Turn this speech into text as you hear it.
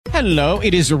Hello,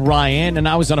 it is Ryan, and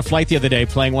I was on a flight the other day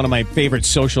playing one of my favorite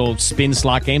social spin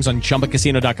slot games on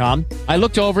ChumbaCasino.com. I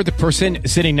looked over at the person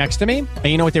sitting next to me, and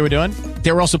you know what they were doing?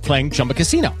 They were also playing Chumba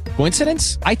Casino.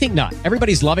 Coincidence? I think not.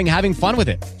 Everybody's loving having fun with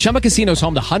it. Chumba Casino is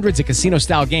home to hundreds of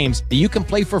casino-style games that you can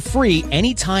play for free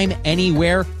anytime,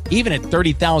 anywhere, even at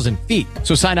 30,000 feet.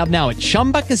 So sign up now at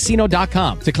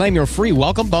ChumbaCasino.com to claim your free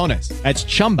welcome bonus. That's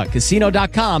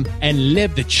ChumbaCasino.com and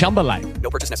live the Chumba life.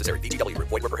 No purchase necessary. VGW.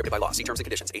 Void where prohibited by law. See terms and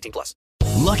conditions. 18+.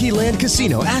 Lucky Land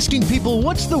Casino, asking people,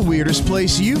 what's the weirdest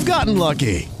place you've gotten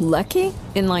lucky? Lucky?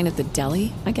 In line at the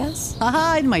deli, I guess?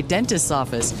 Aha, in my dentist's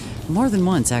office. More than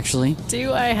once, actually.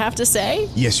 Do I have to say?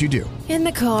 Yes, you do. In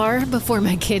the car before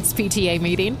my kids' PTA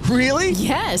meeting. Really?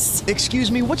 Yes. Excuse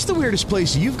me, what's the weirdest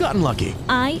place you've gotten lucky?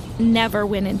 I never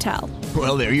win and tell.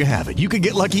 Well, there you have it. You can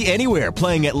get lucky anywhere,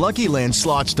 playing at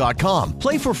LuckyLandSlots.com.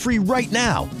 Play for free right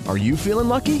now. Are you feeling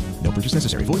lucky? No purchase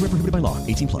necessary. Void where prohibited by law.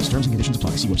 18+. Terms and conditions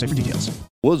apply. See website for details.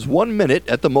 Was 1 minute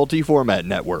at the Multi-Format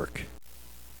Network.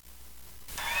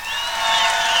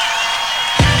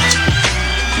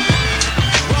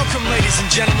 Welcome, ladies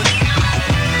and gentlemen.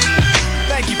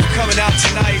 Thank you for coming out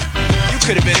tonight. You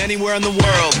could have been anywhere in the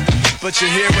world, but you're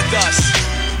here with us.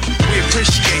 We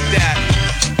appreciate that.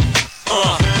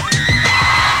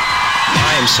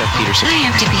 I am Seth Peterson. Hi,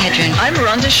 I'm Tippi Hedren. I'm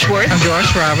Rhonda Schwartz. I'm Doris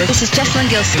Roberts. This is Jessalyn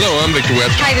Gilson. Hello, I'm Victor Webb.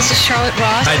 Hi, this is Charlotte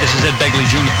Ross. Hi, this is Ed Begley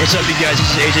Jr. What's up, you guys? This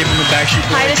is AJ from the Backstreet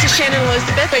Boys. Hi, this is Shannon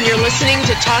Elizabeth, and you're listening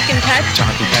to Talkin Pets.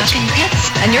 Talkin Pets. Talkin Pets.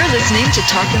 And you're listening to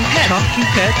Talkin Pets. Talkin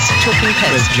Pets. Talkin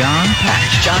Pets. With John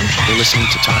Patch. John Patch. You're listening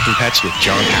to Talkin Pets with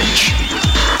John Patch.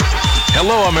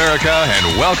 Hello, America,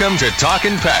 and welcome to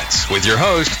Talkin Pets with your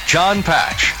host, John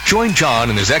Patch. Join John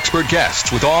and his expert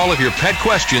guests with all of your pet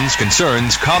questions,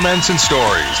 concerns, comments, and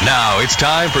stories. Now it's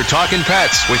time for Talkin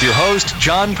Pets with your host,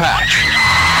 John Patch.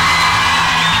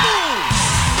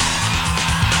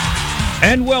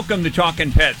 And welcome to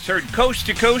Talkin Pets, heard coast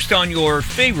to coast on your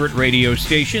favorite radio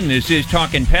station. This is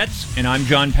Talkin Pets, and I'm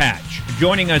John Patch.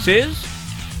 Joining us is...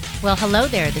 Well, hello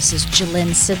there. This is Jalynn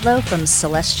Sidlow from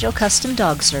Celestial Custom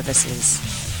Dog Services.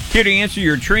 Here to answer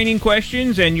your training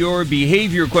questions and your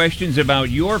behavior questions about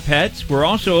your pets. We're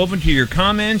also open to your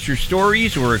comments, your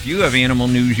stories, or if you have animal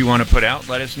news you want to put out,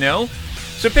 let us know.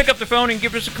 So pick up the phone and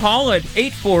give us a call at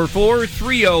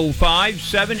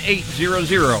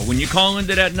 844-305-7800. When you call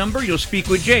into that number, you'll speak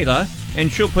with Jayla,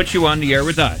 and she'll put you on the air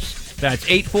with us. That's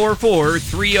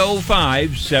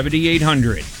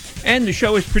 844-305-7800. And the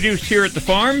show is produced here at the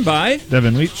farm by...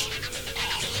 Devin Leach.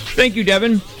 Thank you,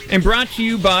 Devin. And brought to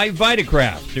you by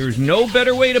Vitacraft. There's no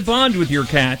better way to bond with your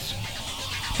cats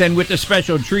than with a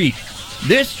special treat.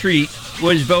 This treat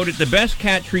was voted the best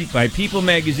cat treat by People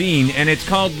magazine, and it's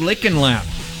called Lick and Lap.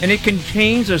 And it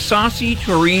contains a saucy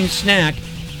taurine snack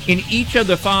in each of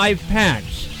the 5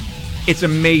 packs. It's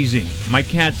amazing. My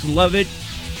cats love it,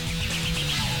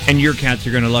 and your cats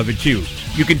are going to love it too.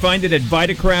 You can find it at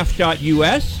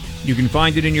Vitacraft.us. You can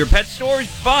find it in your pet stores,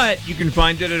 but you can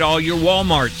find it at all your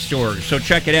Walmart stores, so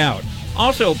check it out.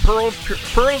 Also,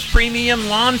 Pearl's Premium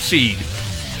Lawn Seed.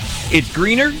 It's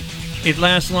greener, it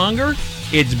lasts longer,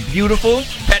 it's beautiful,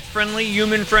 pet-friendly,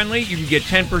 human-friendly. You can get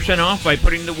 10% off by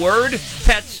putting the word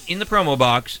pets in the promo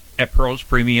box at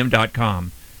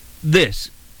pearlspremium.com. This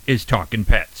is Talkin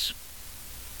Pets.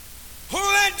 Who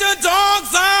let the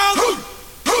dogs out? Who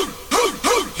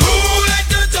let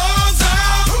the dogs out?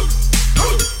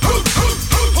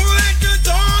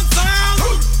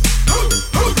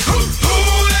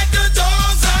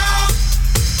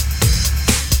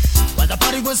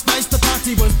 Was nice, the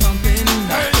party was pumping.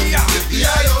 Hey,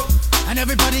 and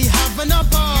everybody having a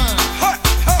ball.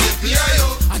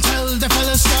 Until the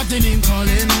fellas started in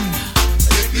calling.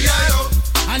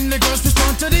 And the girls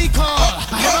respond to the call.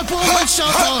 I hear a poor one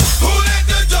shout out. Who let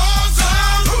the dogs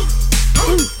out?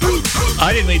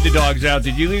 I didn't leave the dogs out.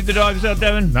 Did you leave the dogs out,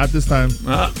 Devin? Not this time.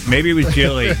 Maybe it was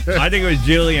Jilly. I think it was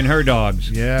Jilly and her dogs.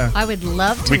 Yeah. I would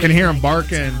love to. We can hear them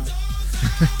barking.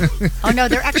 Oh, no,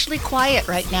 they're actually quiet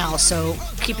right now, so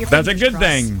keep your That's a fingers good crossed.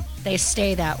 thing. They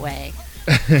stay that way.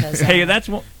 Hey, that's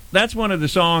one of the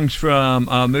songs from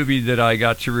a movie that I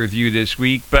got to review this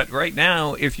week. But right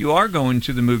now, if you are going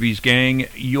to the movies, gang,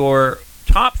 your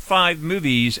top 5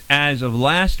 movies as of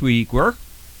last week were...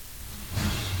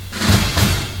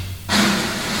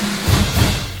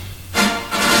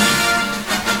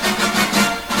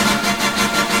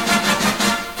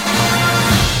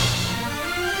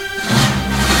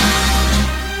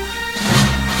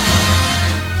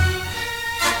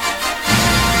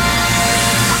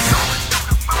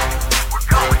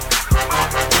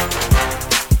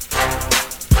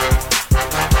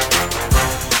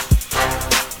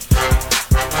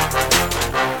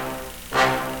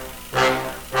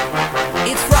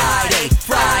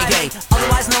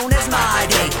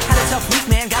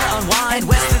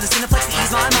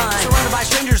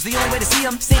 see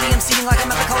him. Stadium seating like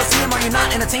I'm at the Coliseum. Are you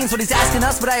not entertained? What he's asking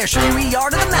us, but I assure you we are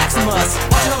to the Maximus.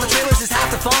 Watching all the trailers is half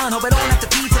the fun. Hope I don't have to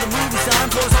pee till the movie's done.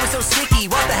 Floor's always so sticky.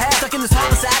 What the heck? Stuck in this hall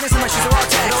of sadness and my shoes are all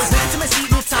checked. Always make it to my seat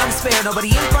with time to spare.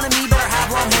 Nobody in front of me better have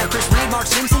long hair. Chris Reed, Mark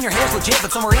Simpson, your hair's legit, but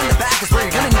somewhere in the back is where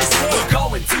you're gonna need to sit. We're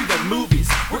going to the movies.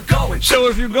 We're going. So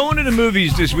if you're going to the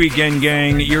movies this weekend,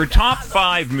 gang, your top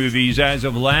 5 movies as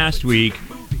of last week,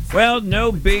 well,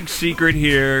 no big secret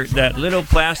here. That little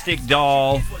plastic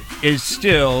doll is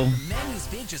still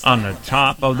on the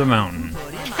top of the mountain.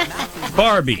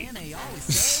 Barbie.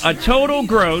 A total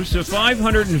gross of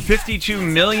 $552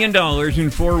 million in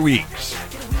 4 weeks.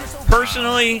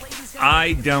 Personally,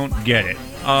 I don't get it.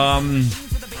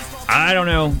 I don't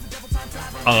know.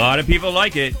 A lot of people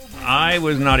like it. I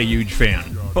was not a huge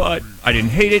fan. But I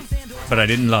didn't hate it, but I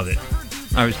didn't love it.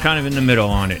 I was kind of in the middle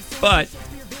on it. But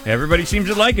everybody seems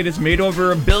to like it. It's made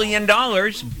over $1 billion.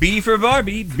 B for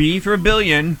Barbie, B for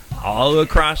billion, all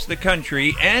across the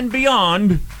country and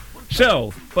beyond.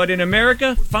 So, but in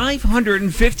America,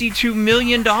 $552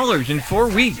 million in 4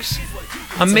 weeks.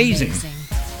 Amazing.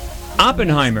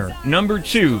 Oppenheimer, number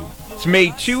 2. It's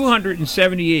made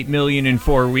 $278 million in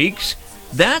 4 weeks.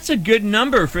 That's a good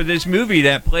number for this movie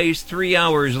that plays 3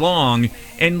 hours long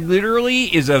and literally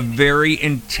is a very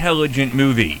intelligent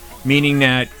movie, meaning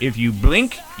that if you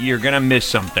blink, you're going to miss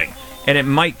something, and it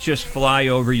might just fly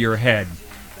over your head.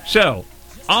 So,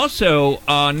 also,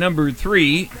 number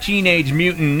 3, Teenage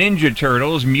Mutant Ninja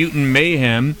Turtles, Mutant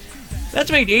Mayhem.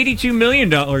 That's made $82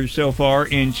 million so far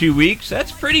in 2 weeks.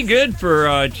 That's pretty good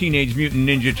for Teenage Mutant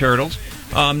Ninja Turtles.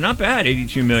 Not bad,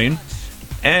 $82 million.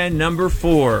 And number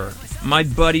 4, my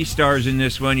buddy stars in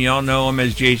this one. Y'all know him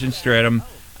as Jason Statham.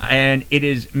 And it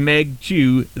is Meg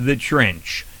 2, The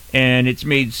Trench. And it's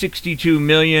made $62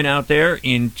 million out there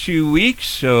in 2 weeks.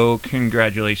 So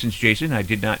congratulations, Jason. I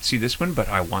did not see this one, but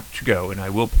I want to go, and I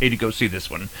will pay to go see this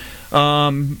one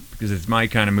because it's my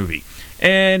kind of movie.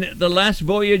 And The Last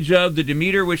Voyage of the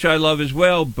Demeter, which I love as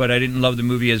well, but I didn't love the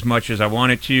movie as much as I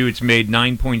wanted to. It's made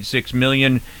 $9.6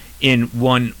 million in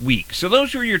 1 week. So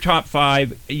those were your top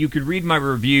 5. You could read my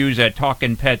reviews at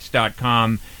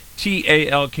talkinpets.com,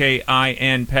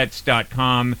 TALKIN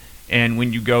pets.com. And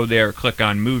when you go there, click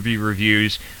on movie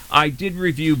reviews. I did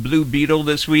review Blue Beetle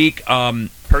this week.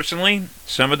 Personally,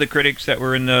 some of the critics that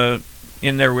were in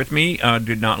there with me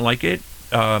did not like it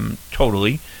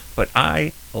totally, but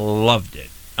I loved it.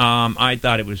 I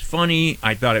thought it was funny.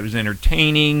 I thought it was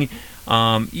entertaining.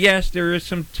 Yes, there is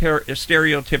some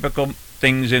stereotypical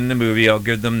things in the movie. I'll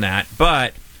give them that.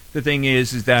 But the thing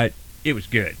is that it was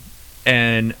good.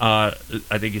 And I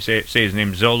think you say his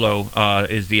name, Zolo,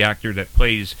 is the actor that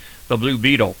plays the Blue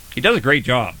Beetle. He does a great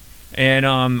job. And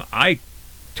I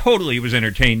totally was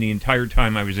entertained the entire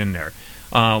time I was in there.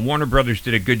 Warner Brothers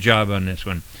did a good job on this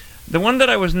one. The one that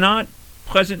I was not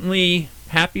pleasantly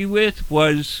happy with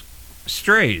was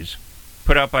Strays,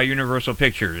 put out by Universal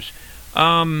Pictures.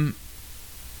 When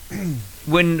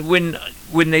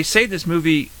they say this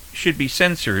movie should be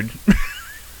censored,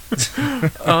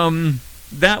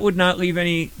 that would not leave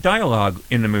any dialogue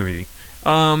in the movie.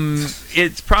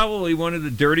 It's probably one of the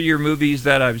dirtier movies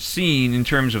that I've seen in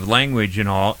terms of language and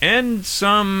all, and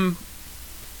some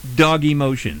dog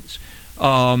emotions.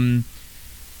 I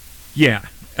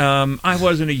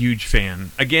wasn't a huge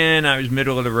fan. Again, I was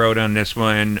middle of the road on this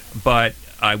one, but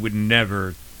I would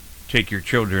never take your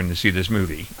children to see this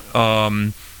movie.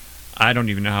 I don't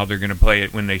even know how they're going to play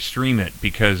it when they stream it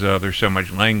because there's so much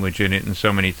language in it and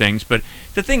so many things. But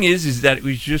the thing is that it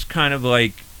was just kind of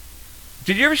like...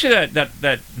 Did you ever see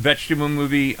that vegetable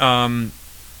movie,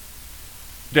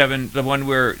 Devin? The one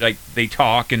where like they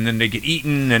talk and then they get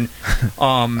eaten and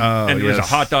and there was a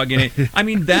hot dog in it. I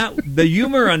mean, the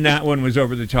humor on that one was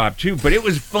over the top too, but it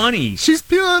was funny. She's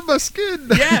peeling my skin.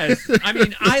 Yes, I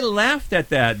mean, I laughed at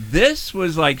that. This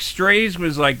was like Strays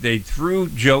was like they threw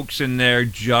jokes in there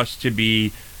just to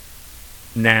be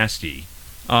nasty.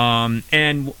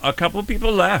 And a couple of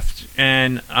people left,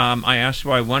 and I asked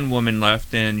why one woman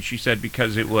left, and she said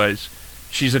because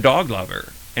she's a dog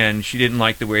lover, and she didn't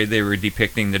like the way they were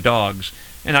depicting the dogs.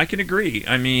 And I can agree.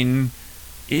 I mean,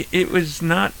 it was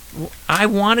not... I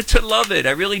wanted to love it.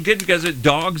 I really did, because it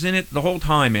dogs in it the whole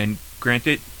time, and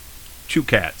granted, 2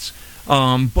 cats.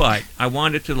 But I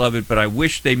wanted to love it, but I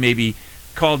wish they maybe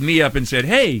called me up and said,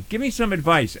 hey, give me some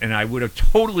advice, and I would have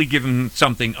totally given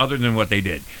something other than what they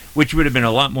did, which would have been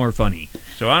a lot more funny.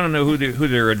 So I don't know who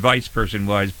their advice person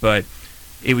was, but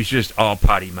it was just all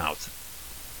potty mouth,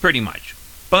 pretty much.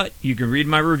 But you can read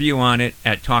my review on it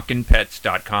at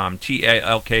talkinpets.com,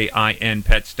 TALKIN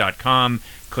pets.com.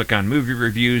 Click on movie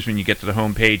reviews when you get to the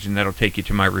homepage, and that'll take you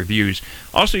to my reviews.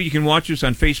 Also, you can watch us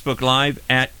on Facebook Live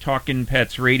at Talkin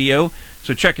Pets Radio.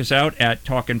 So check us out at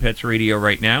Talkin Pets Radio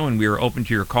right now, and we are open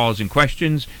to your calls and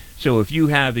questions. So if you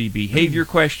have a behavior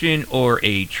question or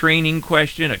a training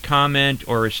question, a comment,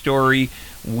 or a story,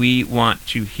 we want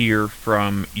to hear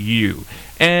from you.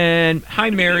 And hi,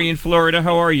 Mary in Florida.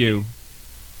 How are you?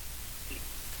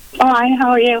 Fine.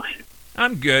 How are you?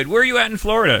 I'm good. Where are you at in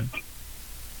Florida?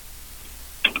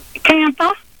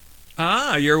 Tampa.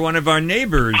 Ah, you're one of our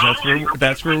neighbors.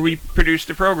 That's where we produce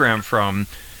the program from.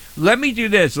 Let me do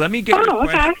this. Let me get your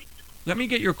question. Let me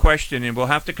get your question, and we'll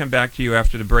have to come back to you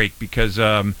after the break because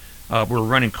we're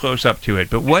running close up to it.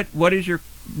 But what is your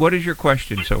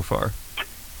question so far?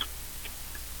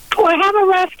 We have a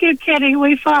rescue kitty.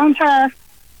 We found her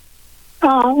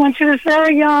when she was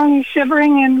very young,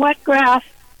 shivering in wet grass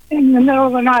in the middle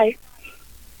of the night.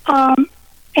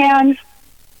 And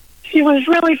she was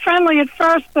really friendly at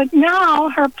first, but now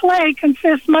her play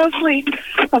consists mostly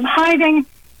of hiding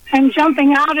and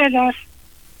jumping out at us,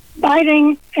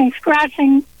 biting and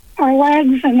scratching our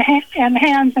legs and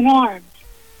hands and arms.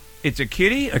 It's a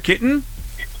kitty? A kitten?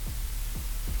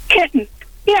 Kitten.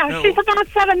 Yeah, No. She's about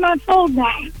 7 months old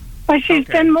now, but she's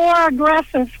been more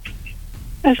aggressive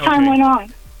as time went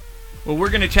on. Well,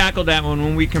 we're going to tackle that one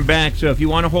when we come back, so if you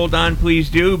want to hold on, please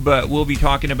do, but we'll be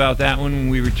talking about that one when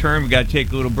we return. We've got to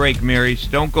take a little break, Mary, so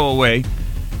don't go away.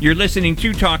 You're listening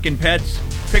to Talkin' Pets.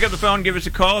 Pick up the phone, give us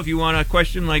a call if you want a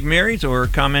question like Mary's or a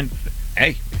comment.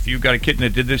 Hey, if you've got a kitten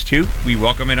that did this too, we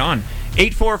welcome it on.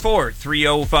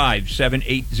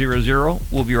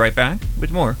 844-305-7800. We'll be right back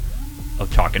with more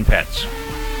of Talkin' Pets.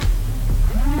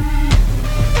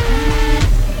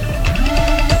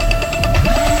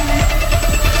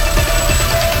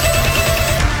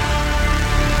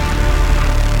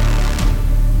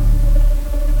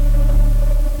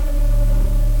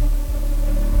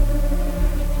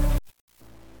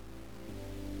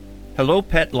 Hello,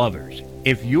 pet lovers.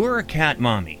 If you're a cat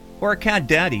mommy or a cat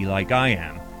daddy like I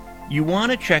am, you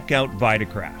want to check out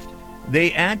Vitacraft.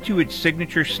 They add to its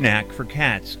signature snack for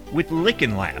cats with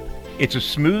Lickin' Lap. It's a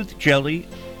smooth jelly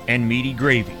and meaty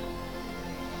gravy.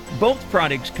 Both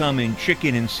products come in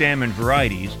chicken and salmon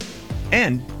varieties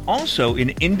and also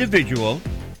in individual,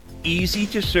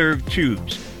 easy-to-serve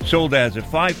tubes sold as a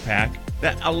 5-pack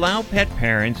that allow pet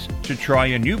parents to try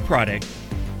a new product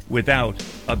without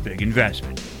a big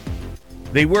investment.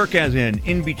 They work as an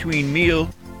in-between meal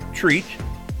treat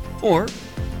or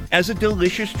as a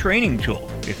delicious training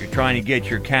tool. If you're trying to get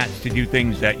your cats to do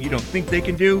things that you don't think they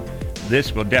can do,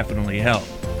 this will definitely help.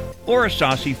 Or a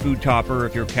saucy food topper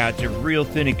if your cats are real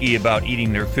finicky about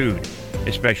eating their food,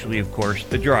 especially, of course,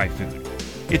 the dry food.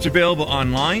 It's available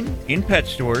online, in pet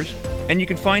stores, and you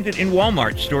can find it in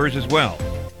Walmart stores as well.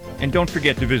 And don't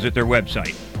forget to visit their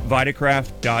website,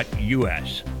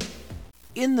 vitacraft.us.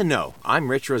 In the know, I'm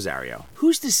Rich Rosario.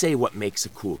 Who's to say what makes a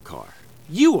cool car?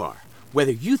 You are.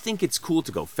 Whether you think it's cool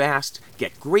to go fast,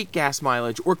 get great gas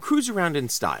mileage, or cruise around in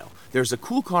style, there's a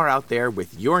cool car out there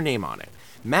with your name on it.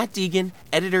 Matt Deegan,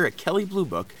 editor at Kelley Blue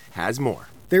Book, has more.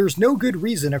 There's no good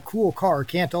reason a cool car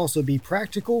can't also be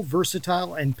practical,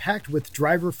 versatile, and packed with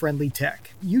driver-friendly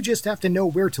tech. You just have to know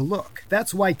where to look.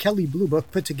 That's why Kelley Blue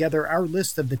Book put together our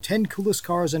list of the 10 coolest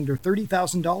cars under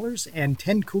 $30,000 and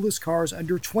 10 coolest cars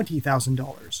under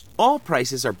 $20,000. All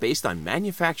prices are based on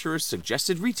manufacturer's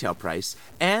suggested retail price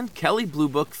and Kelley Blue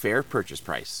Book fair purchase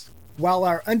price. While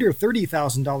our under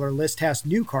 $30,000 list has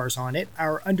new cars on it,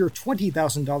 our under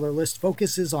 $20,000 list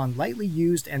focuses on lightly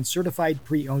used and certified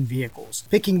pre-owned vehicles.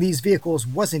 Picking these vehicles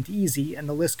wasn't easy, and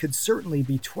the list could certainly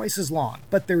be twice as long,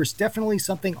 but there's definitely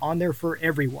something on there for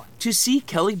everyone. To see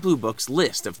Kelley Blue Book's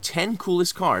list of 10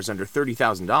 coolest cars under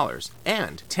 $30,000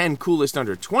 and 10 coolest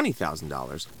under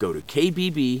 $20,000, go to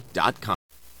kbb.com.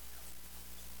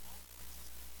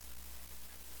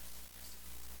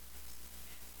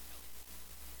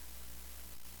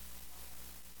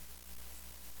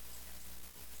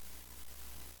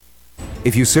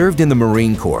 If you served in the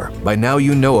Marine Corps, by now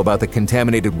you know about the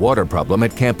contaminated water problem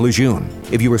at Camp Lejeune.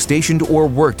 If you were stationed or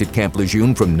worked at Camp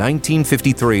Lejeune from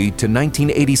 1953 to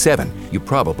 1987, you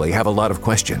probably have a lot of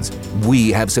questions.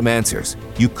 We have some answers.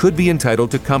 You could be entitled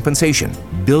to compensation.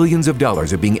 Billions of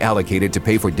dollars are being allocated to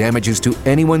pay for damages to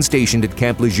anyone stationed at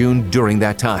Camp Lejeune during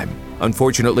that time.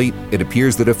 Unfortunately, it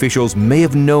appears that officials may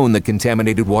have known the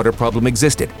contaminated water problem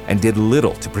existed and did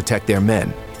little to protect their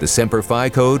men. The Semper Fi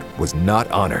code was not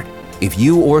honored. If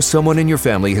you or someone in your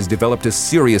family has developed a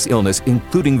serious illness,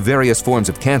 including various forms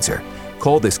of cancer,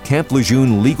 call this Camp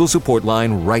Lejeune legal support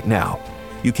line right now.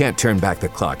 You can't turn back the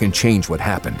clock and change what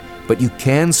happened, but you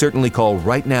can certainly call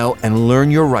right now and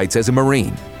learn your rights as a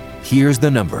Marine. Here's the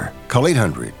number. Call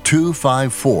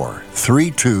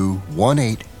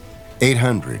 800-254-3218.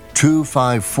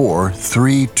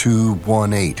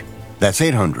 800-254-3218. That's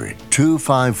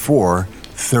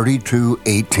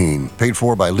 800-254-3218. Paid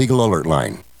for by Legal Alert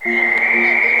Line.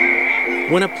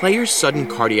 When a player's sudden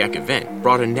cardiac event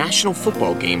brought a national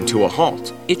football game to a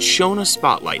halt, it shone a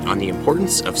spotlight on the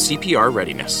importance of CPR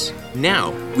readiness.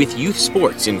 Now, with youth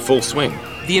sports in full swing,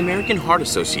 the American Heart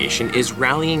Association is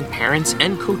rallying parents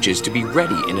and coaches to be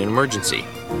ready in an emergency.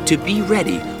 To be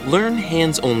ready, learn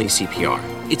hands-only CPR.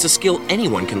 It's a skill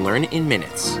anyone can learn in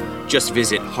minutes. Just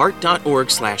visit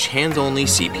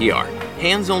heart.org/hands-only-CPR.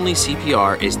 Hands-only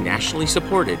CPR is nationally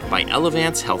supported by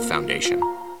Elevance Health Foundation.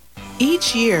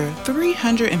 Each year,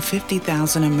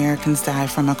 350,000 Americans die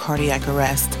from a cardiac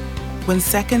arrest. When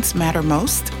seconds matter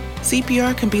most,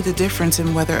 CPR can be the difference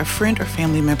in whether a friend or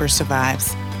family member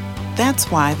survives. That's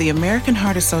why the American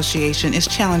Heart Association is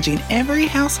challenging every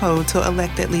household to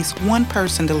elect at least one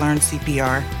person to learn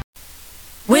CPR.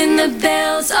 When the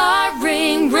bells are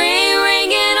ring, ring,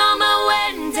 ringing on my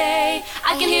wedding day,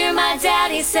 I can hear my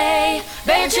daddy say,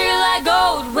 bear true like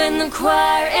gold. When the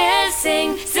choir is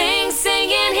sing, sing,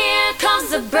 singing, here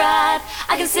comes the bride,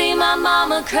 I can see my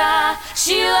mama cry,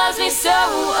 she loves me so.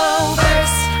 Oh,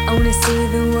 first, I wanna see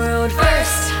the world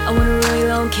first. I want a really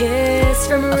long kiss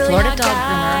from a really Florida hot dog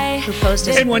guy. groomer who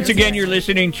posted. And once again, you're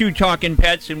listening to Talkin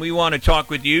Pets, and we want to talk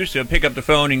with you, so pick up the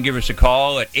phone and give us a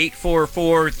call at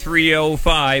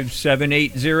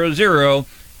 844-305-7800,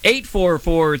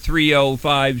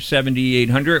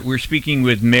 844-305-7800. We're speaking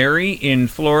with Mary in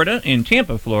Florida, in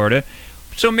Tampa, Florida.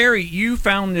 So, Mary, you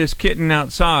found this kitten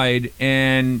outside,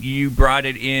 and you brought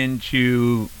it in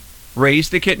to raise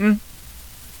the kitten?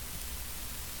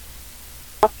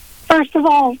 First of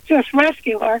all, just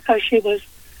rescue her because she was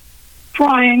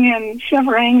crying and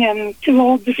shivering and too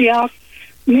old to be out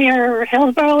near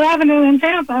Hillsborough Avenue in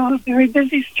Tampa, a very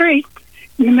busy street,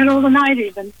 in the middle of the night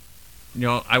even. You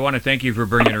know, I want to thank you for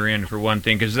bringing her in for one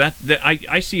thing, because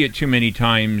I see it too many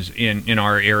times in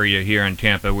our area here in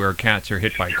Tampa where cats are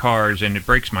hit by cars, and it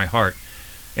breaks my heart.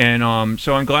 And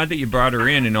so I'm glad that you brought her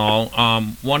in and all.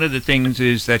 One of the things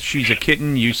is that she's a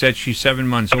kitten. You said she's 7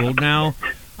 months old now.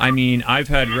 I mean, I've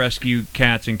had rescue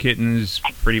cats and kittens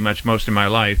pretty much most of my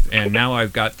life, and now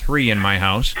I've got 3 in my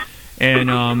house.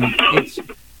 And it's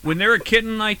when they're a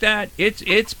kitten like that,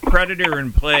 it's predator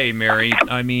and play, Mary.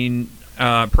 I mean,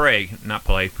 prey, not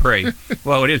play, prey.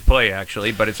 Well, it is play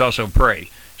actually, but it's also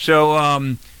prey.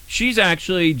 So she's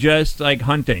actually just like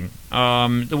hunting.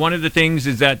 One of the things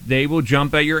is that they will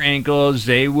jump at your ankles,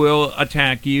 they will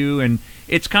attack you, and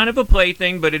it's kind of a play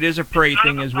thing, but it is a prey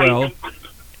thing as well.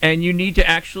 And you need to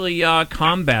actually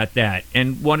combat that.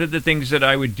 And one of the things that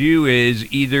I would do is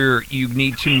either you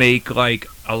need to make like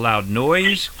a loud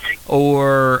noise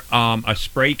or a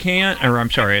spray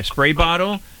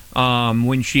bottle.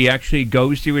 When she actually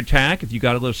goes to attack, if you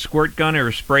got a little squirt gun or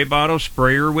a spray bottle,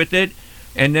 spray her with it,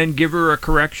 and then give her a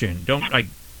correction. Don't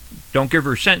give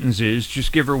her sentences,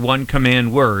 just give her one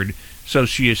command word so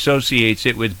she associates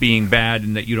it with being bad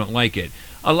and that you don't like it.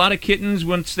 A lot of kittens,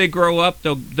 once they grow up,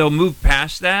 they'll move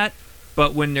past that.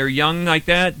 But when they're young like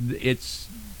that,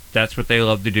 that's what they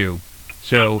love to do.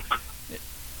 So,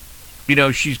 you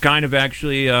know, she's kind of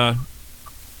actually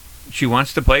she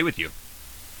wants to play with you.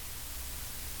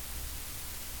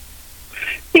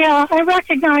 Yeah, I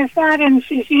recognize that, and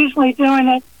she's usually doing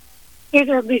it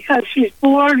either because she's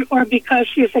bored or because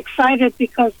she's excited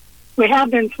because we have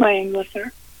been playing with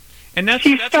her. And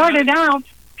she started out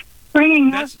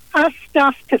bringing us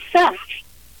stuff to fetch.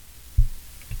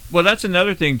 Well, that's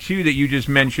another thing, too, that you just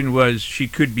mentioned was she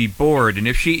could be bored. And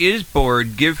if she is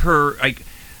bored, give her...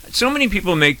 so many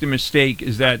people make the mistake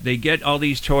is that they get all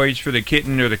these toys for the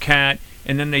kitten or the cat,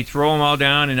 and then they throw them all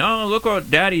down, and, oh, look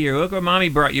what Daddy or look what Mommy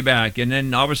brought you back. And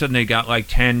then all of a sudden they got like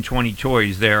 10, 20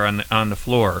 toys there on the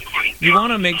floor. You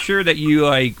want to make sure that you,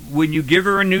 when you give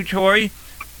her a new toy,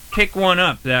 pick one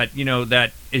up that,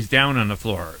 that is down on the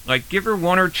floor. Like, give her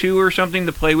 1 or 2 or something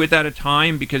to play with at a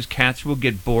time, because cats will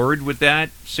get bored with that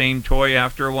same toy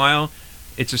after a while.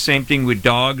 It's the same thing with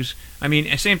dogs. I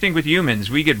mean, same thing with humans.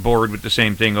 We get bored with the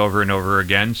same thing over and over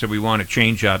again, so we want to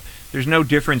change up. There's no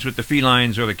difference with the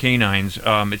felines or the canines.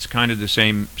 It's kind of the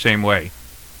same way.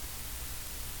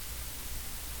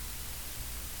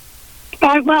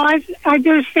 Well, I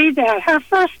do see that. Her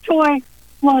first toy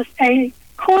was a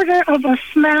quarter of a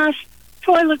smashed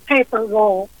toilet paper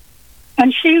roll,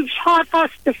 and she taught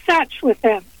us to fetch with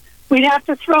them. We'd have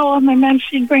to throw them, and then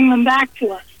she'd bring them back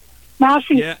to us. Now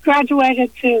she's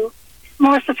graduated to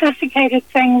more sophisticated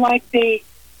thing like the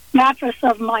mattress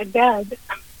of my bed,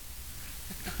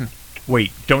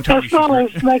 Wait, don't tell me. as well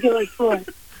as regular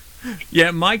food.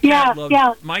 Yeah, my cat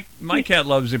loves my cat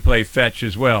loves to play fetch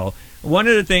as well. One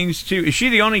of the things too, is she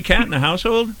the only cat in the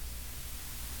household?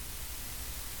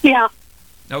 Yeah.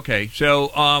 Okay,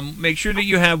 so make sure that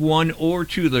you have 1 or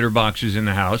 2 litter boxes in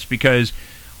the house, because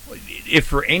if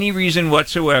for any reason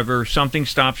whatsoever something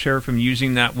stops her from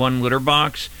using that 1 litter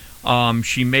box,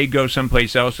 she may go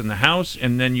someplace else in the house,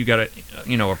 and then you got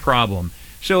a problem.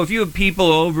 So if you have people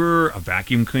over, a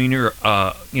vacuum cleaner,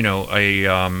 a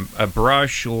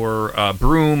brush or a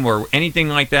broom or anything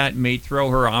like that may throw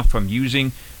her off from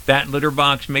using that litter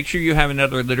box, make sure you have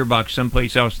another litter box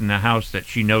someplace else in the house that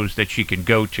she knows that she can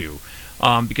go to.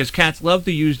 Because cats love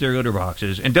to use their litter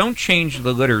boxes. And don't change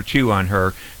the litter, too, on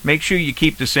her. Make sure you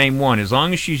keep the same one. As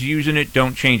long as she's using it,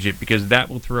 don't change it, because that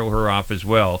will throw her off as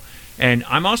well. And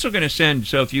I'm also going to send,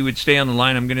 so if you would stay on the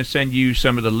line, I'm going to send you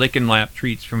some of the Lick and Lap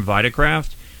treats from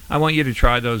Vitacraft. I want you to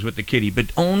try those with the kitty,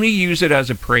 but only use it as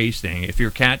a praise thing. If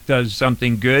your cat does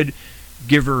something good,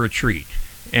 give her a treat.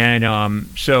 And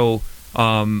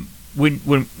when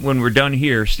we're done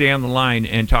here, stay on the line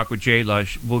and talk with Jay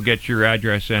Lush. We'll get your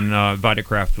address, and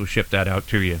Vitacraft will ship that out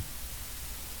to you.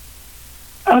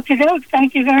 Okay,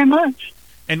 thank you very much.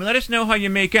 And let us know how you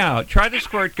make out. Try the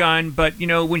squirt gun, but,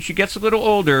 when she gets a little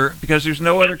older, because there's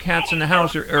no other cats in the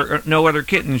house or no other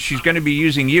kittens, she's going to be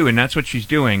using you, and that's what she's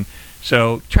doing.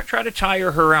 So try to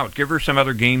tire her out. Give her some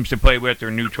other games to play with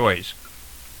or new toys.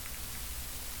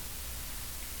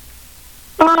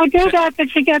 Well, I do that, but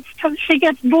she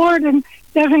gets bored and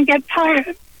doesn't get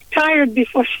tired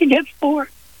before she gets bored.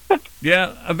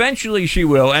 Yeah, eventually she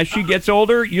will. As she gets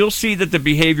older, you'll see that the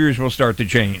behaviors will start to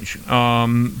change.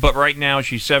 But right now,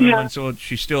 she's 7 months old.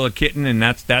 She's still a kitten, and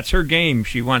that's her game.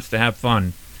 She wants to have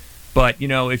fun. But,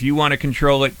 if you want to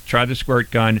control it, try the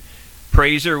squirt gun.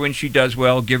 Praise her when she does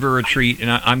well. Give her a treat, and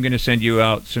I'm going to send you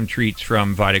out some treats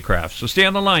from Vitacraft. So stay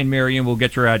on the line, Mary, and we'll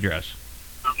get your address.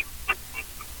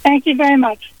 Thank you very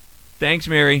much. Thanks,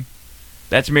 Mary.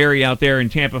 That's Mary out there in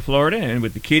Tampa, Florida, and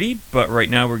with the kitty. But right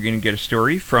now we're going to get a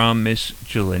story from Miss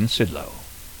Jillian Sidlow.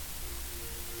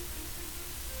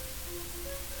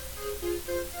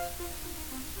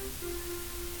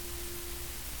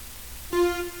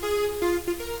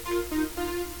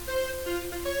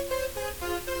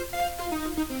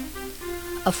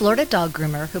 A Florida dog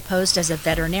groomer who posed as a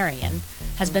veterinarian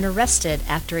has been arrested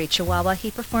after a Chihuahua he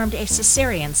performed a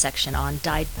cesarean section on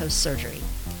died post-surgery.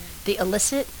 The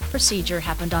illicit procedure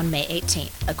happened on May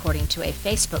 18th, according to a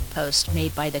Facebook post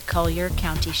made by the Collier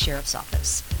County Sheriff's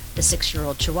Office. The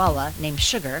 6-year-old Chihuahua, named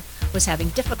Sugar, was having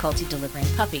difficulty delivering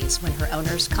puppies when her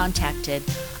owners contacted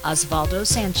Osvaldo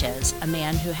Sanchez, a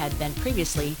man who had been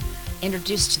previously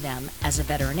introduced to them as a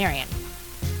veterinarian.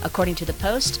 According to the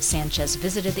post, Sanchez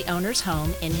visited the owner's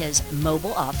home in his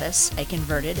mobile office, a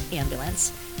converted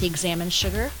ambulance. He examined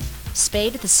Sugar,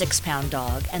 spayed the 6-pound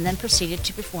dog, and then proceeded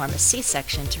to perform a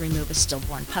C-section to remove a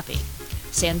stillborn puppy.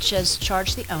 Sanchez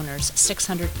charged the owners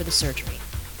 $600 for the surgery.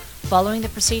 Following the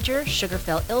procedure, Sugar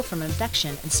fell ill from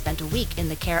infection and spent a week in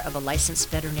the care of a licensed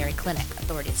veterinary clinic,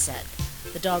 authorities said.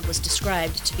 The dog was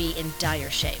described to be in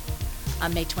dire shape.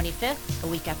 On May 25th, a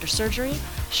week after surgery,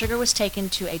 Sugar was taken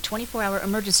to a 24-hour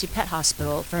emergency pet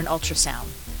hospital for an ultrasound.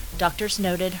 Doctors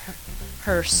noted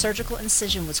her surgical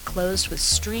incision was closed with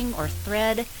string or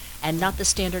thread and not the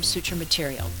standard suture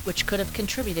material, which could have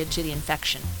contributed to the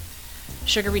infection.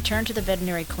 Sugar returned to the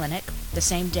veterinary clinic the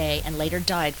same day and later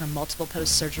died from multiple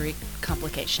post-surgery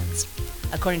complications.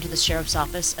 According to the sheriff's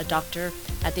office, a doctor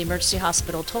at the emergency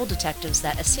hospital told detectives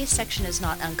that a C-section is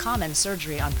not uncommon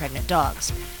surgery on pregnant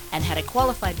dogs, and had a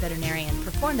qualified veterinarian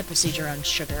perform the procedure on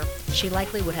Sugar, she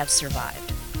likely would have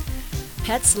survived.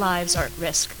 Pets' lives are at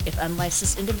risk if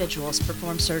unlicensed individuals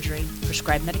perform surgery,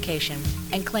 prescribe medication,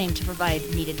 and claim to provide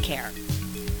needed care.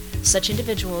 Such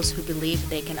individuals who believe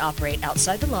they can operate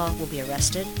outside the law will be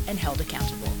arrested and held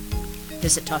accountable.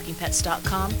 Visit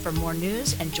TalkingPets.com for more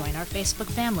news and join our Facebook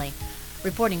family.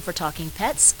 Reporting for Talking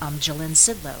Pets, I'm Jillian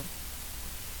Sidlow.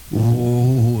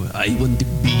 Oh, I want to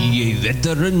be a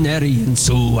veterinarian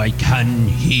so I can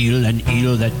heal an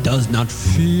ill that does not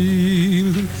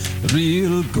feel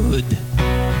real good.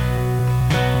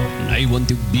 I want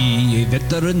to be a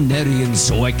veterinarian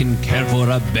so I can care for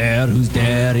a bear whose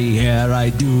derriere I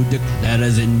do declare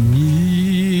is in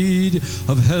need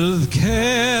of health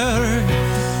care.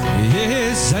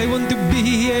 Yes, I want to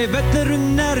be a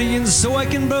veterinarian so I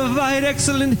can provide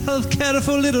excellent health care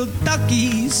for little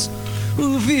duckies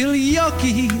who feel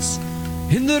yuckies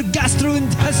in their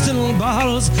gastrointestinal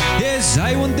balls. Yes,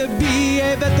 I want to be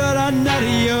a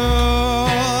veterinarian.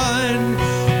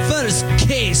 First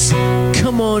case,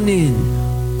 come on in.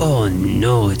 Oh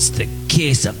no, it's the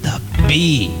case of the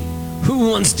bee. Who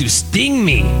wants to sting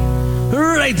me?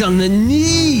 Right on the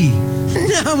knee.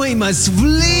 Now I must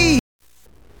flee.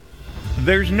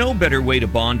 There's no better way to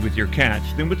bond with your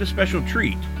cats than with a special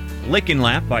treat. Lick and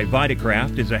Lap by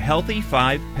Vitacraft is a healthy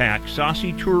 5-pack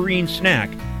saucy tureen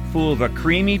snack full of a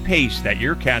creamy paste that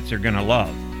your cats are going to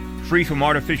love. Free from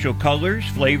artificial colors,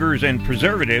 flavors, and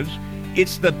preservatives,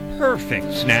 it's the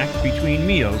perfect snack between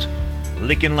meals.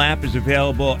 Lick and Lap is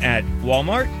available at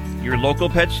Walmart, your local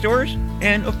pet stores,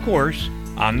 and, of course,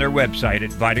 on their website at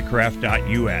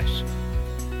vitacraft.us.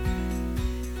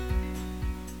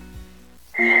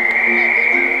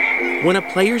 When a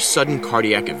player's sudden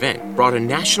cardiac event brought a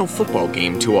national football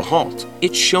game to a halt,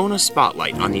 it shone a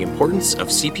spotlight on the importance of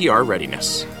CPR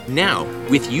readiness. Now,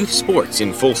 with youth sports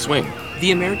in full swing,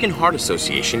 the American Heart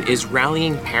Association is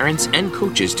rallying parents and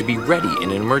coaches to be ready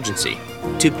in an emergency.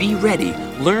 To be ready,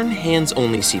 learn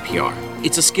hands-only CPR.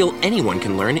 It's a skill anyone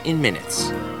can learn in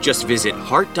minutes. Just visit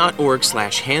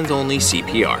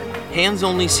heart.org/hands-only-CPR.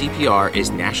 Hands-only CPR is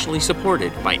nationally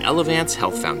supported by Elevance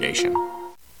Health Foundation.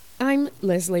 I'm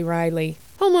Leslie Riley.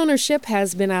 Homeownership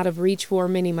has been out of reach for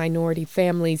many minority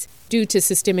families due to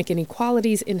systemic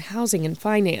inequalities in housing and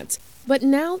finance. But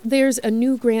now there's a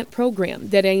new grant program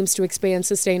that aims to expand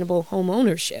sustainable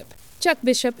homeownership. Chuck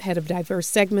Bishop, head of diverse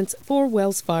segments for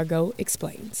Wells Fargo,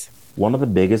 explains. One of the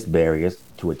biggest barriers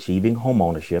to achieving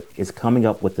homeownership is coming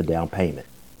up with the down payment.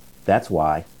 That's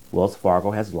why Wells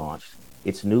Fargo has launched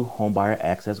its new Homebuyer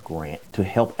Access Grant to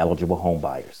help eligible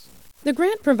homebuyers. The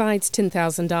grant provides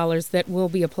 $10,000 that will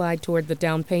be applied toward the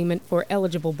down payment for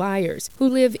eligible buyers who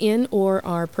live in or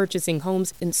are purchasing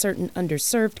homes in certain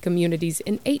underserved communities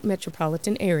in 8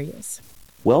 metropolitan areas.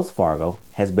 Wells Fargo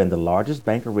has been the largest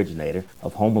bank originator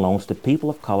of home loans to people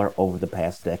of color over the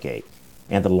past decade,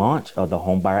 and the launch of the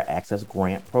Homebuyer Access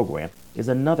Grant program is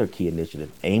another key initiative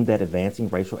aimed at advancing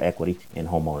racial equity in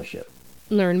homeownership.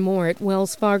 Learn more at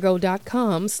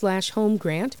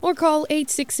wellsfargo.com/homegrant or call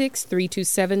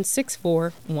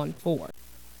 866-327-6414.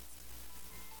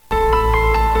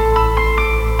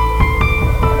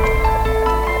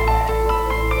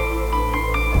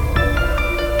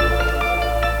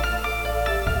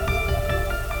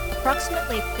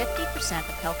 Approximately 50%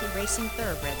 of healthy racing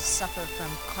thoroughbreds suffer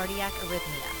from cardiac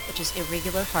arrhythmia, which is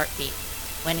irregular heartbeat,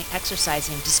 when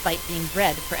exercising despite being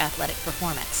bred for athletic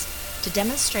performance. To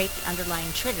demonstrate the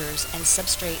underlying triggers and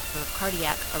substrate for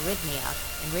cardiac arrhythmia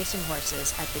in racing horses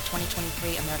at the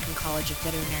 2023 American College of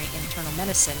Veterinary Internal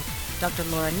Medicine, Dr.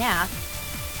 Laura Nath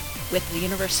with the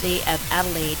University of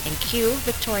Adelaide in Kew,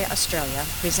 Victoria, Australia,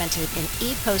 presented an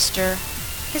e-poster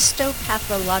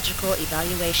histopathological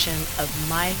evaluation of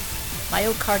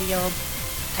myocardial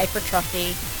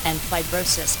hypertrophy and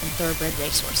fibrosis in thoroughbred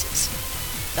racehorses.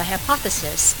 The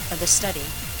hypothesis of the study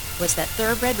was that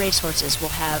thoroughbred racehorses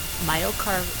will have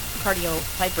myocardial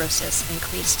fibrosis,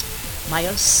 increased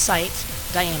myocyte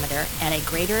diameter, and a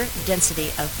greater density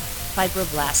of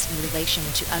fibroblasts in relation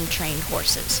to untrained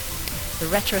horses. The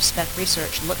retrospect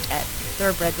research looked at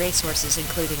thoroughbred racehorses,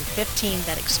 including 15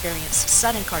 that experienced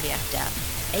sudden cardiac death,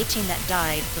 18 that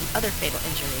died from other fatal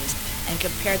injuries, and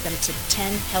compared them to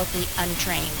 10 healthy,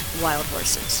 untrained wild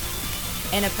horses.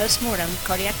 In a postmortem,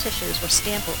 cardiac tissues were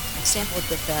sampled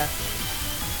with the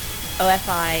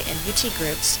OFI and UT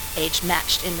groups, age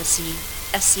matched in the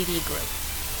SCD group.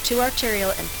 2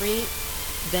 arterial and 3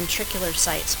 ventricular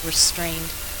sites were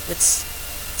strained with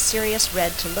Sirius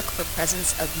red to look for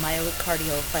presence of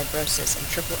myocardial fibrosis and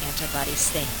triple antibody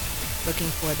stain, looking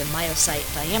for the myocyte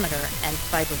diameter and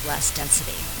fibroblast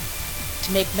density.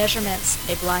 To make measurements,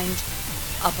 a blind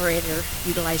operator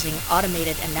utilizing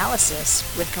automated analysis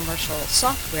with commercial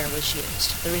software was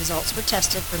used. The results were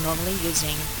tested for normally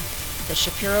using the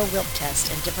Shapiro-Wilk test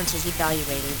and differences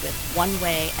evaluated with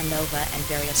one-way, ANOVA, and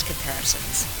various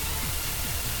comparisons.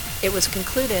 It was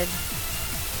concluded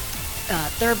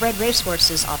thoroughbred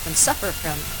racehorses often suffer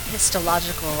from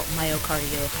histological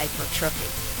myocardial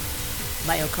hypertrophy.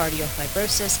 Myocardial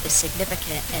fibrosis is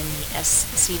significant in the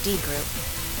SCD group,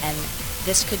 and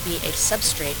this could be a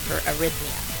substrate for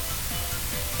arrhythmia.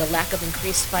 The lack of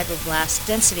increased fibroblast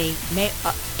density may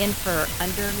infer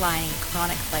underlying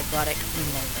chronic fibrotic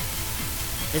remodeling.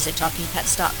 Visit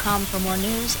TalkingPets.com for more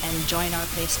news and join our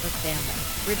Facebook family.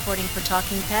 Reporting for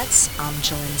Talking Pets, I'm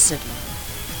Jillian Sidley.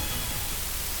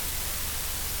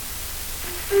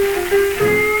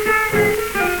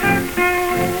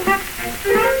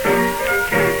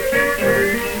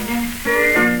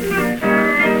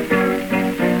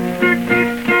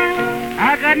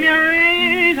 I got me a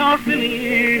racehorse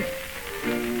filly,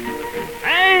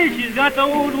 and she's got the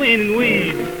old winning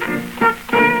ways.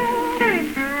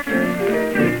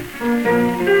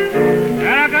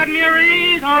 got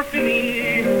Mary's horse for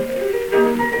me.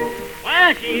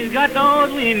 Well, she's got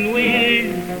those winning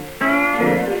ways.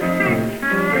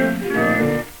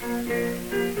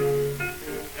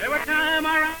 Every time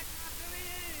I ride.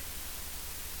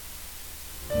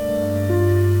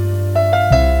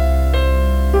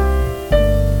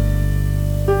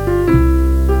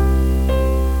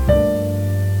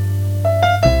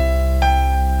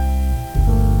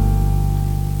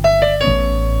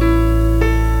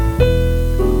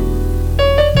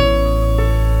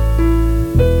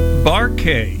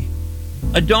 Barkay,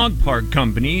 a dog park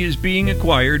company, is being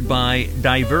acquired by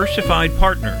Diversified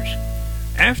Partners.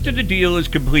 After the deal is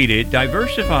completed,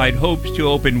 Diversified hopes to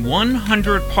open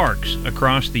 100 parks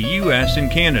across the U.S.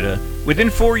 and Canada within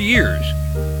 4 years.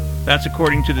 That's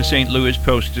according to the St. Louis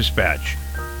Post-Dispatch.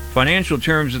 Financial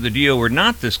terms of the deal were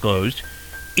not disclosed.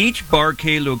 Each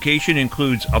Barkay location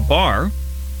includes a bar,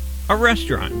 a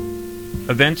restaurant,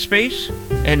 event space,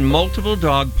 and multiple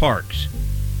dog parks.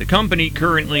 The company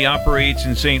currently operates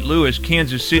in St. Louis,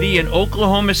 Kansas City, and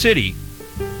Oklahoma City.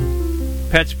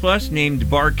 Pets Plus named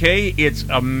Barkay its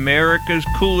America's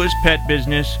Coolest Pet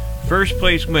Business first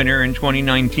place winner in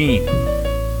 2019.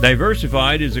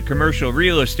 Diversified is a commercial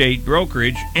real estate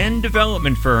brokerage and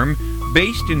development firm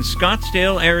based in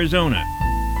Scottsdale, Arizona.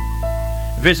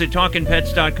 Visit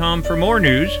TalkinPets.com for more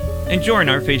news and join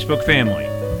our Facebook family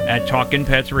at Talkin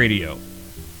Pets Radio.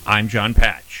 I'm John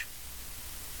Patch.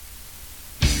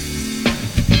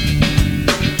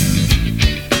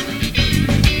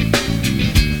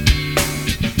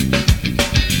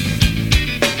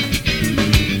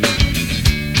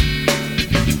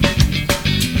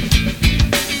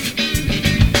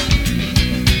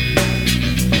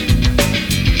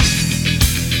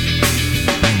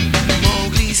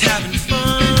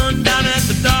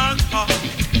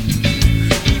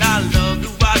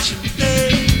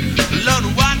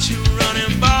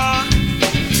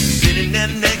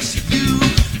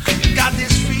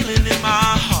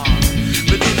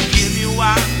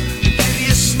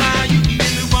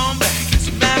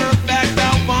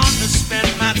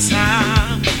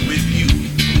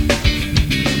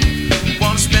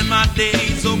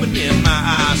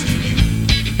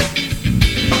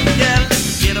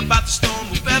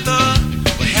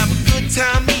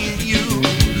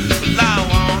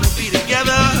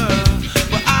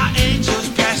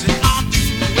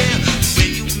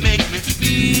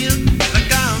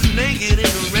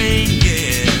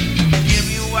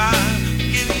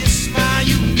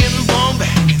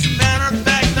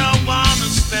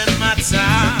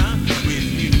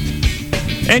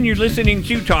 And you're listening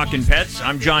to Talkin' Pets.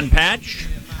 I'm John Patch.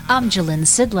 I'm Jalynn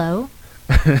Sidlow.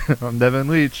 I'm Devin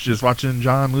Leach, just watching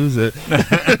John lose it.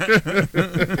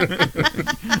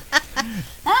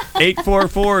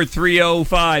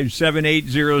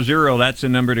 844-305-7800. That's the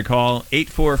number to call.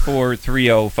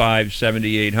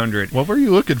 844-305-7800. What were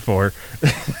you looking for?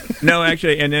 No,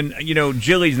 actually, and then,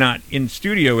 Jilly's not in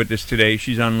studio with us today.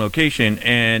 She's on location,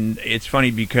 and it's funny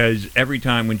because every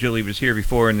time when Jilly was here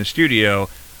before in the studio,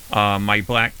 my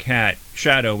black cat,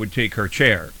 Shadow, would take her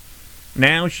chair.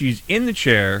 Now she's in the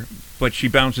chair, but she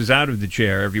bounces out of the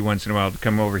chair every once in a while to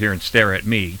come over here and stare at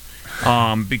me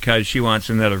because she wants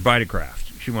another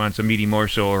Vitakraft. She wants a meaty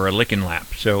morsel or a lick and lap.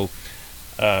 So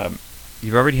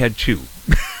you've already had two.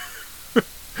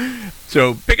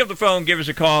 So pick up the phone, give us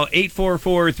a call,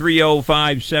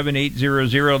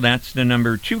 844-305-7800. That's the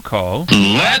number to call.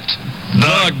 Let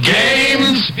the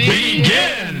games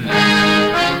begin!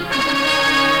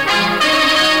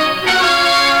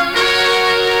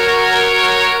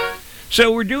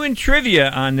 So we're doing trivia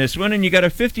on this one, and you got a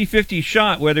 50-50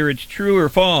 shot whether it's true or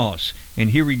false. And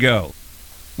here we go.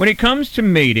 When it comes to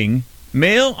mating,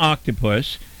 male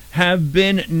octopus have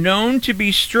been known to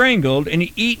be strangled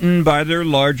and eaten by their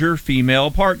larger female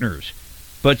partners.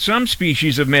 But some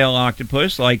species of male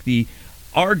octopus, like the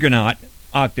Argonaut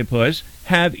octopus,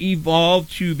 have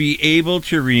evolved to be able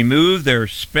to remove their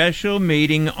special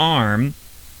mating arm,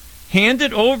 hand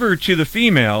it over to the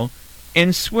female,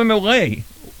 and swim away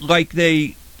like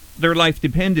their life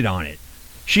depended on it.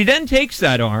 She then takes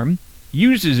that arm,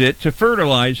 uses it to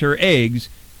fertilize her eggs,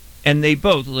 and they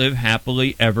both live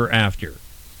happily ever after.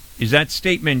 Is that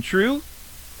statement true,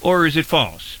 or is it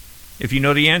false? If you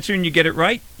know the answer and you get it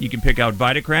right, you can pick out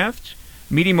Vitakraft,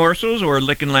 meaty morsels, or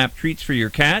lick and lap treats for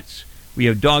your cats. We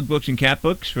have dog books and cat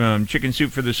books from Chicken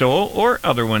Soup for the Soul, or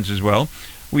other ones as well.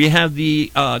 We have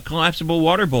the collapsible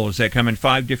water bowls that come in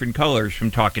 5 different colors from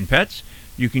Talkin' Pets.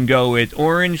 You can go with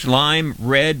orange, lime,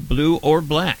 red, blue, or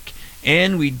black.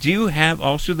 And we do have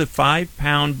also the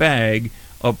 5-pound bag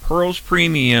of Pearls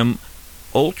Premium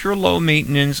Ultra Low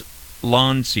Maintenance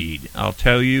lawn seed. I'll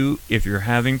tell you, if you're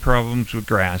having problems with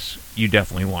grass, you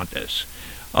definitely want this.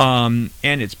 And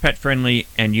it's pet-friendly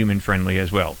and human-friendly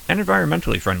as well, and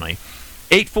environmentally friendly.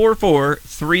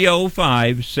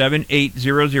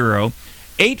 844-305-7800,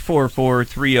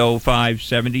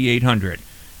 844-305-7800.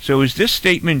 So is this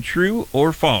statement true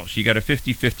or false? You got a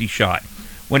 50-50 shot.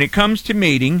 When it comes to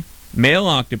mating, male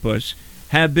octopus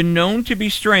have been known to be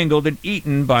strangled and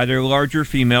eaten by their larger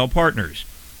female partners.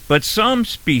 But some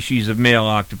species of male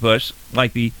octopus,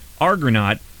 like the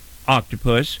Argonaut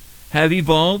octopus, have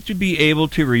evolved to be able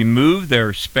to remove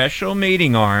their special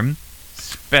mating arm,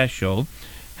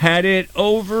 hand it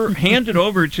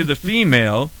over to the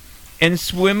female, and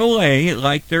swim away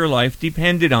like their life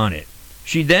depended on it.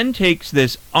 She then takes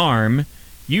this arm,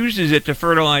 uses it to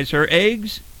fertilize her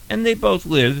eggs, and they both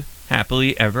live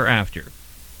happily ever after.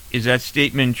 Is that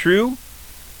statement true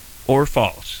or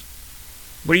false?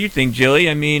 What do you think, Jilly?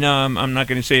 I mean, I'm not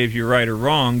going to say if you're right or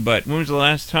wrong, but when was the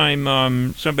last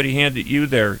time somebody handed you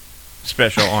their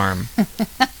special arm?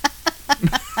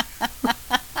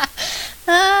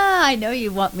 I know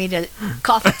you want me to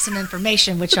cough up some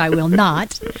information, which I will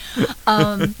not.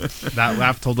 That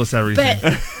laugh told us everything.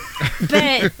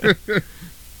 But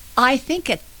I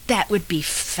think that would be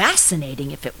fascinating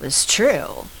if it was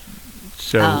true.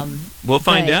 So we'll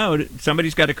find out.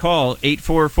 Somebody's got to call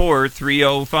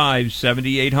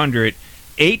 844-305-7800,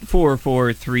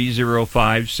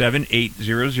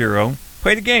 844-305-7800.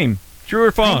 Play the game. True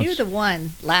or false? I knew the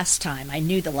one last time. I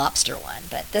knew the lobster one,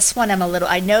 but this one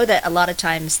I know that a lot of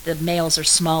times the males are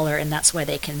smaller and that's why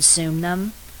they consume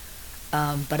them.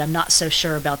 But I'm not so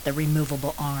sure about the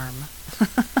removable arm.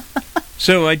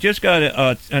 So I just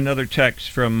got another text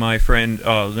from my friend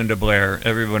Linda Blair.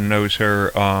 Everyone knows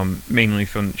her mainly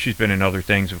from, she's been in other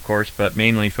things, of course, but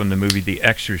mainly from the movie The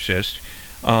Exorcist.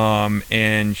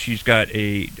 And she's got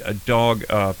a dog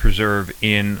preserve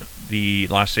in the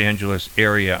Los Angeles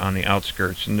area on the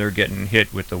outskirts, and they're getting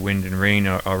hit with the wind and rain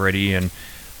already. And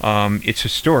it's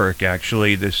historic,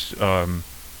 actually, this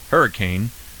hurricane.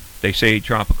 They say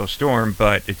tropical storm,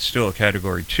 but it's still a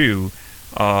Category 2.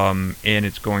 And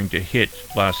it's going to hit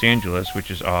Los Angeles,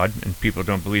 which is odd, and people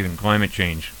don't believe in climate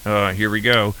change. Here we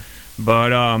go. But,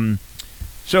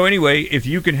 so anyway, if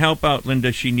you can help out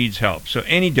Linda, she needs help. So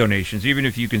any donations, even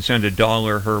if you can send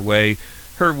 $1 her way,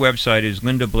 her website is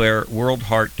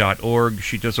lindablairworldheart.org.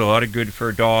 She does a lot of good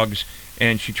for dogs,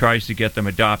 and she tries to get them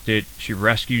adopted. She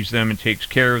rescues them and takes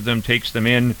care of them, takes them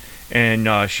in,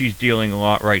 and she's dealing a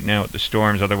lot right now with the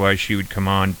storms. Otherwise, she would come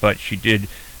on, but she did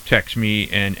text me,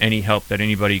 and any help that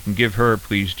anybody can give her,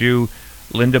 please do.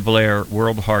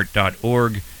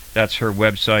 lindablairworldheart.org. That's her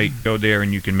website. Go there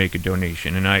and you can make a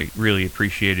donation, and I really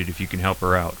appreciate it if you can help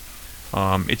her out.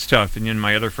 It's tough. And then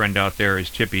my other friend out there is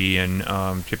Tippy, and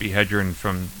Tippy Hedren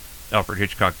from Alfred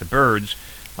Hitchcock The Birds.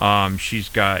 She's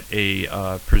got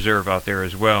a preserve out there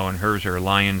as well, and hers are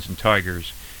lions and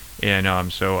tigers.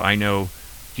 And so I know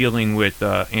dealing with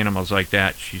animals like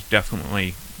that, she's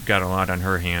definitely got a lot on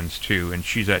her hands too, and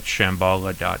she's at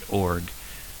shambhala.org.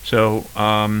 So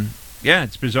yeah,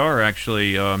 it's bizarre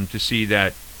actually to see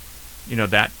that, you know,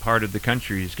 that part of the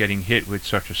country is getting hit with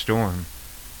such a storm.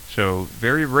 So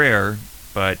very rare,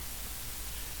 but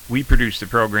we produce the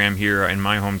program here in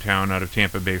my hometown out of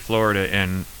Tampa Bay, Florida,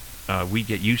 and we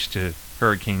get used to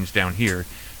hurricanes down here.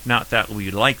 Not that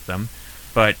we like them,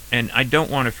 but, and I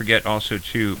don't want to forget also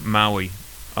too, Maui.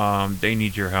 They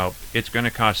need your help. It's going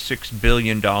to cost $6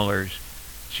 billion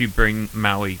to bring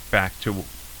Maui back to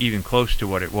even close to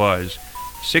what it was.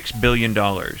 $6 billion.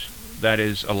 That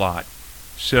is a lot.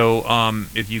 So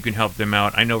if you can help them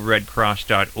out, I know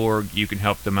redcross.org, you can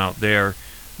help them out there.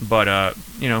 But,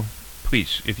 you know,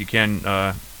 please, if you can,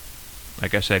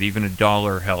 like I said, even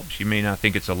 $1 helps. You may not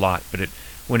think it's a lot, but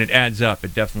when it adds up,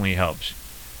 it definitely helps.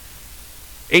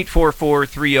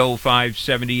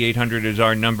 844-305-7800 is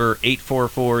our number.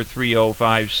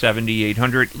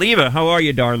 844-305-7800. Leva, how are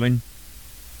you, darling?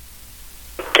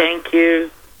 Thank you.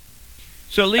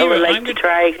 So, Leva, I would like to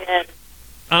try again.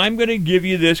 I'm going to give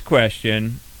you this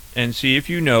question and see if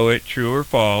you know it, true or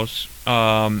false.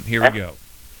 Here we go.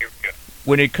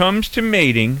 When it comes to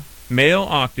mating, male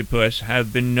octopus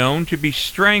have been known to be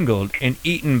strangled and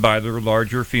eaten by their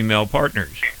larger female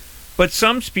partners. But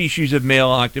some species of male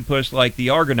octopus, like the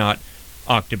Argonaut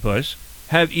octopus,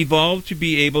 have evolved to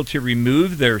be able to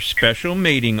remove their special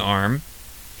mating arm,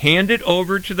 hand it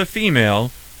over to the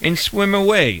female, and swim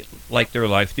away like their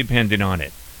life depended on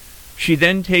it. She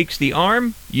then takes the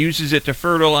arm, uses it to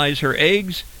fertilize her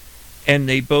eggs, and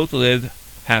they both live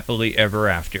happily ever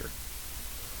after.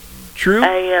 True?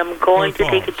 I am going to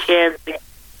take a chance.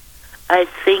 I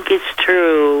think it's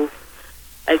true.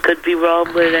 I could be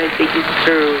wrong, but I think it's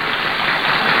true.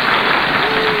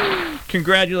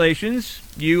 Congratulations.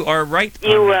 You are right.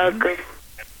 You're welcome.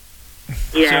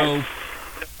 Yes. So,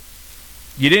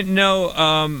 you didn't know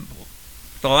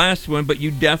the last one, but you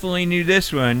definitely knew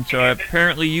this one. So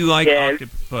apparently you like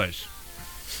octopus.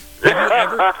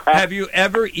 Have you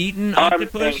ever eaten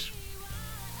octopus?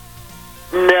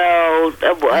 No.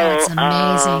 That's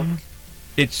amazing.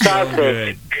 It's so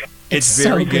good. It's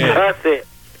very good. Perfect.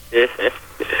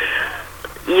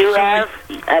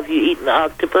 Have you eaten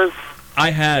octopus?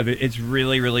 I have. It's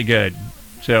really, really good.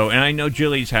 So, and I know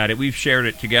Jilly's had it. We've shared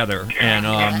it together,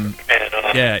 and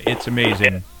yeah, it's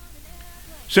amazing.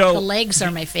 So the legs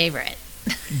are my favorite.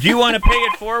 Do you want to pay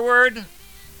it forward?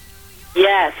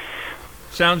 Yes.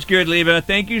 Sounds good, Leva.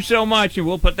 Thank you so much, and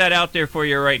we'll put that out there for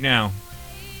you right now.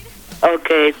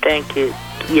 Okay, thank you.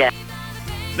 Yeah.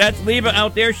 That's Leva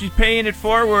out there. She's paying it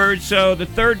forward. So the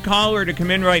third caller to come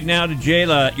in right now to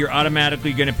Jayla, you're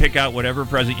automatically going to pick out whatever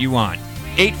present you want.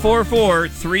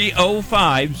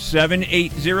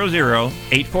 844-305-7800.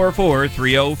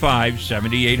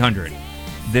 844-305-7800.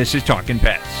 This is Talkin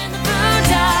Pets.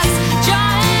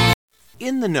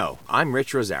 In the know, I'm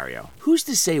Rich Rosario. Who's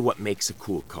to say what makes a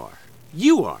cool car?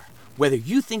 You are. Whether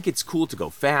you think it's cool to go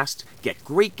fast, get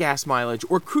great gas mileage,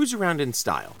 or cruise around in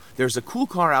style, there's a cool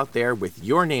car out there with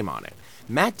your name on it.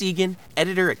 Matt Deegan,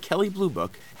 editor at Kelley Blue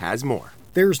Book, has more.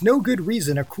 There's no good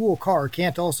reason a cool car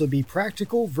can't also be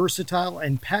practical, versatile,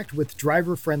 and packed with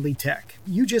driver-friendly tech.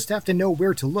 You just have to know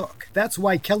where to look. That's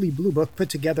why Kelley Blue Book put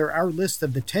together our list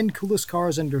of the 10 coolest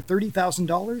cars under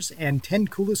 $30,000 and 10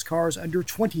 coolest cars under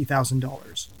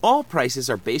 $20,000. All prices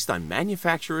are based on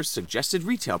manufacturer's suggested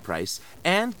retail price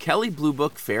and Kelley Blue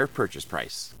Book fair purchase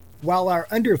price. While our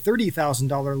under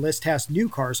 $30,000 list has new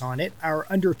cars on it, our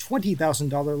under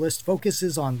 $20,000 list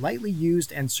focuses on lightly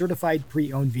used and certified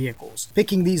pre-owned vehicles.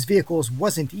 Picking these vehicles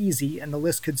wasn't easy, and the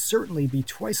list could certainly be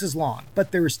twice as long,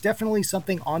 but there's definitely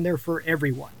something on there for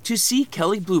everyone. To see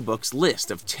Kelley Blue Book's list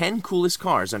of 10 coolest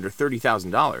cars under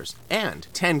 $30,000 and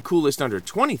 10 coolest under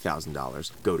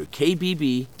 $20,000, go to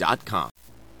kbb.com.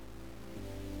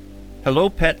 Hello,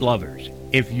 pet lovers.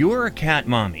 If you're a cat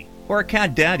mommy or a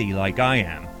cat daddy like I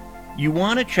am, you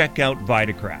want to check out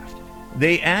Vitacraft.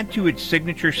 They add to its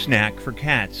signature snack for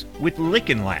cats with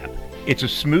Lickin' Lap. It's a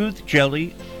smooth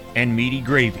jelly and meaty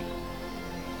gravy.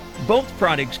 Both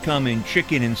products come in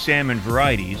chicken and salmon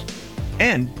varieties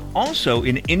and also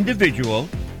in individual,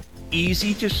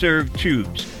 easy-to-serve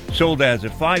tubes sold as a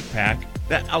 5-pack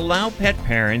that allow pet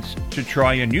parents to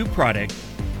try a new product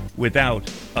without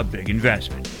a big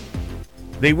investment.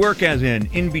 They work as an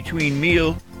in-between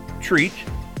meal treat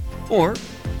or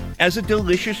as a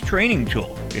delicious training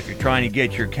tool. If you're trying to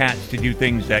get your cats to do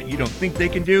things that you don't think they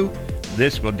can do,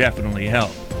 this will definitely help.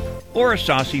 Or a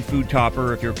saucy food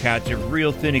topper if your cats are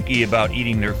real finicky about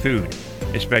eating their food,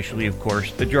 especially, of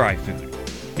course, the dry food.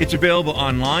 It's available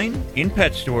online, in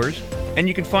pet stores, and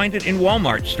you can find it in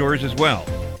Walmart stores as well.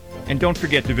 And don't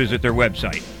forget to visit their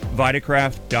website,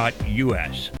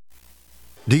 vitacraft.us.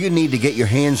 Do you need to get your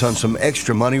hands on some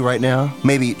extra money right now?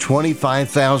 Maybe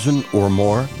 $25,000 or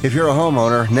more? If you're a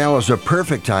homeowner, now is a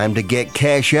perfect time to get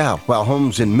cash out while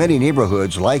homes in many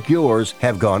neighborhoods like yours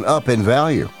have gone up in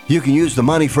value. You can use the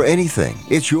money for anything.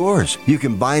 It's yours. You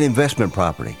can buy an investment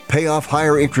property, pay off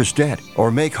higher interest debt,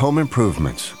 or make home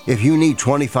improvements. If you need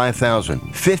 $25,000,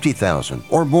 $50,000,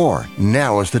 or more,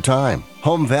 now is the time.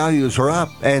 Home values are up,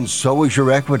 and so is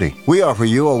your equity. We offer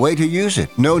you a way to use it.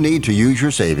 No need to use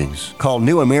your savings. Call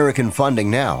New American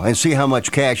Funding now and see how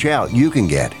much cash out you can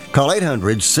get. Call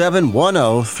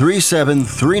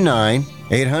 800-710-3739.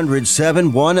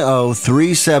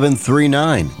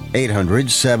 800-710-3739.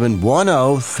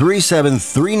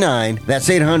 800-710-3739. That's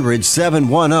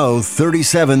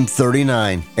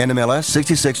 800-710-3739. NMLS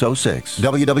 6606.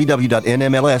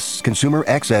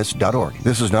 www.nmlsconsumeraccess.org.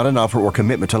 This is not an offer or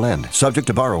commitment to lend. Subject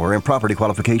to borrower and property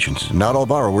qualifications. Not all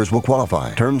borrowers will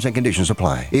qualify. Terms and conditions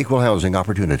apply. Equal housing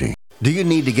opportunity. Do you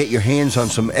need to get your hands on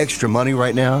some extra money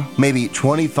right now? Maybe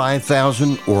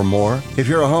 $25,000 or more? If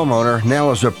you're a homeowner,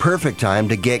 now is a perfect time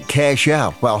to get cash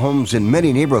out while homes in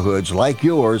many neighborhoods like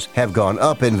yours have gone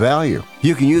up in value.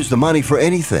 You can use the money for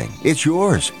anything. It's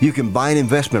yours. You can buy an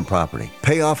investment property,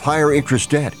 pay off higher interest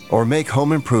debt, or make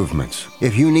home improvements.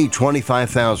 If you need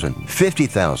 $25,000,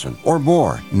 $50,000, or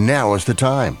more, now is the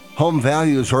time. Home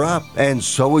values are up, and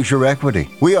so is your equity.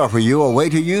 We offer you a way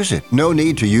to use it. No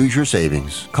need to use your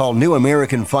savings. Call New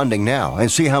American Funding now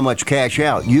and see how much cash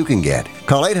out you can get.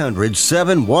 Call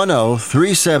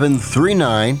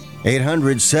 800-710-3739.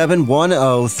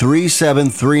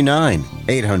 800-710-3739.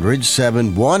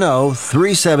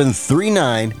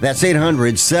 800-710-3739. That's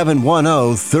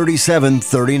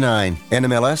 800-710-3739.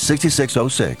 NMLS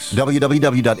 6606.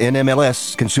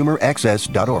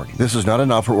 www.nmlsconsumeraccess.org. This is not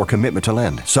an offer or commitment to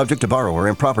lend. Subject to borrower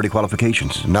and property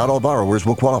qualifications. Not all borrowers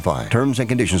will qualify. Terms and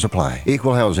conditions apply.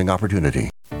 Equal housing opportunity.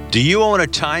 Do you own a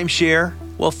timeshare?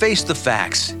 Well, face the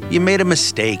facts. You made a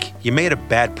mistake. You made a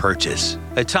bad purchase.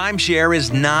 A timeshare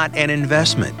is not an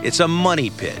investment. It's a money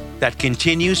pit that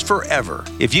continues forever.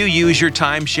 If you use your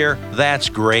timeshare, that's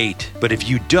great. But if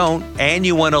you don't, and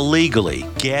you want to legally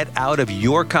get out of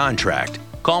your contract,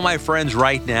 call my friends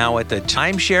right now at the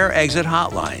Timeshare Exit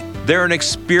Hotline. They're an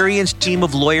experienced team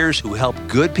of lawyers who help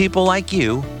good people like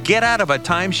you get out of a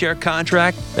timeshare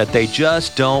contract that they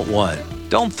just don't want.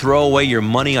 Don't throw away your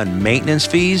money on maintenance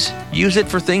fees. Use it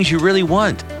for things you really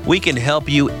want. We can help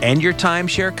you end your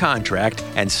timeshare contract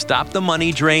and stop the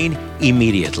money drain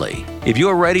immediately. If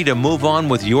you're ready to move on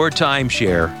with your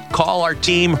timeshare, call our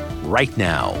team right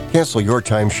now. Cancel your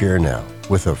timeshare now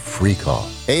with a free call.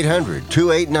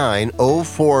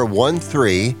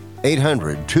 800-289-0413.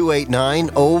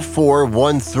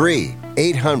 800-289-0413.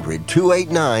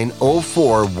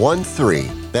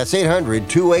 800-289-0413. That's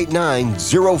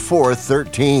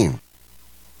 800-289-0413.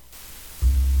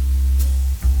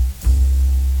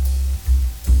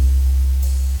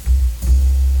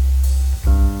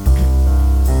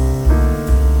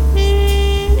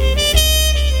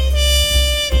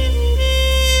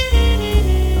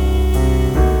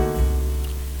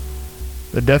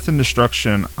 The death and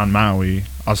destruction on Maui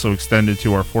also extended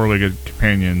to our four-legged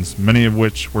companions, many of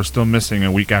which were still missing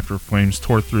a week after flames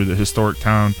tore through the historic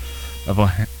town of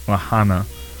Lahaina.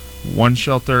 One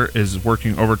shelter is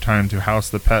working overtime to house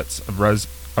the pets of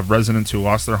residents who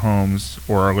lost their homes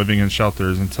or are living in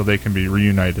shelters until they can be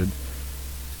reunited.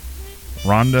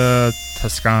 Rhonda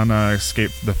Toscana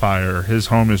escaped the fire. His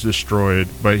home is destroyed,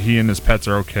 but he and his pets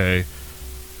are okay.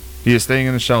 He is staying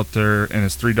in the shelter, and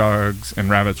his 3 dogs and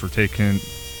rabbits are taken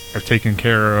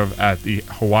care of at the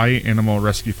Hawaii Animal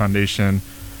Rescue Foundation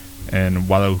and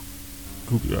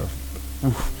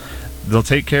they'll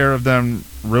take care of them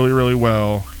really, really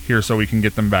well here so we can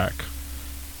get them back.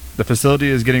 The facility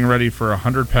is getting ready for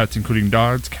 100 pets, including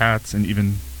dogs, cats, and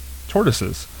even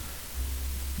tortoises.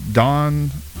 Don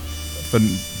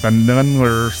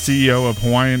Vandenler, CEO of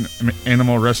Hawaiian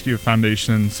Animal Rescue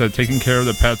Foundation, said taking care of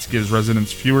the pets gives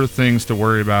residents fewer things to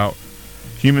worry about.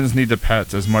 Humans need the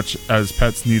pets as much as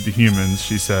pets need the humans,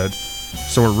 she said.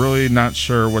 So we're really not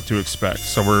sure what to expect.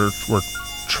 So we're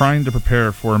trying to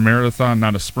prepare for a marathon,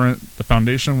 not a sprint. The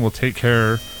foundation will take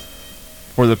care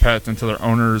for the pets until their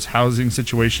owner's housing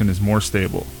situation is more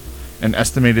stable. An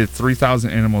estimated 3,000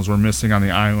 animals were missing on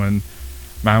the island.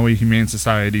 Maui Humane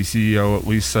Society CEO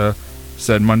Lisa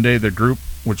said Monday the group,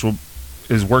 which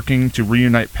is working to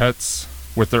reunite pets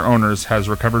with their owners, has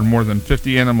recovered more than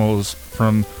 50 animals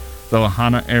from the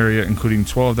Lahaina area, including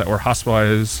 12 that were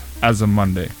hospitalized as of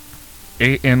Monday.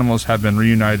 8 animals have been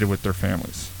reunited with their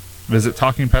families. Visit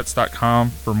TalkinPets.com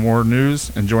for more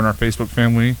news and join our Facebook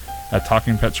family at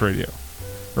Talkin Pets Radio.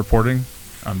 Reporting,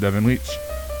 I'm Devin Leach.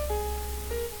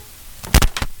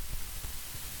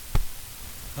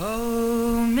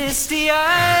 Oh, misty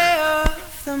eye of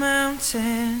the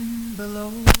mountain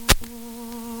below,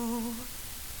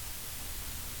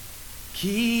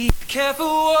 keep careful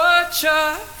watch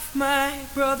of my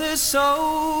brother's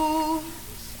souls.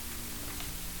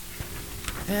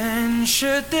 And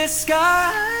should the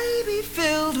sky be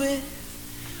filled with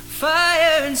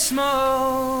fire and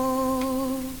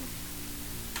smoke,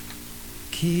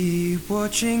 keep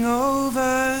watching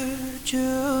over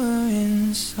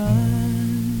during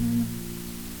sun.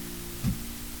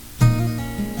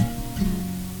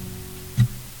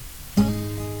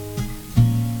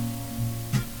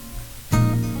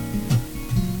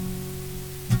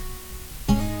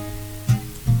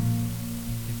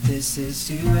 If this is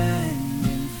to end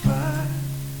in fire,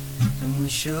 then we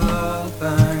shall all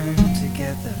burn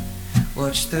together.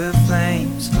 Watch the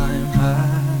flames climb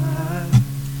high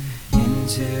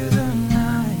into the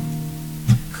night,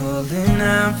 calling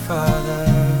out, Father,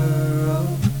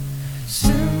 oh,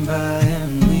 stand by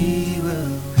and we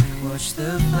will watch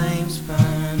the flames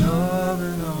burn over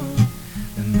and on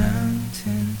the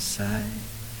mountainside.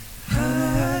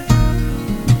 High.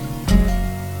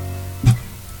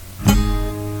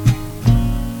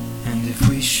 And if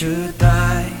we should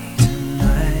die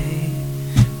tonight,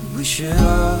 we should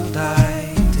all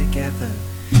die together.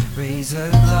 Raise a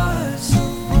glass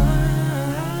of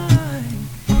wine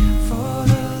for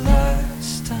the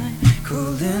last time,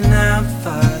 calling out,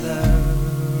 Father,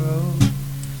 oh,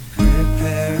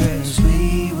 prepare as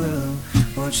we will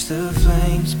the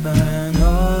flames burn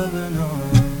over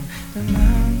on the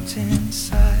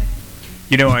mountainside.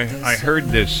 You know, I heard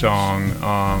this song,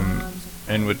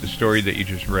 and with the story that you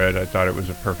just read, I thought it was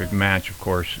a perfect match, of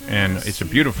course. And it's a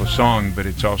beautiful song, but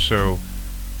it's also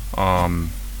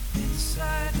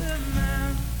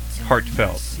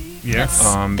heartfelt. Yes,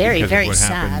 very, very what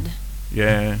sad. happened.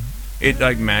 Yeah, it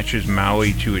like matches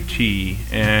Maui to a T,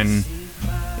 and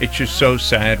it's just so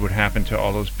sad what happened to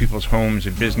all those people's homes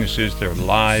and businesses, their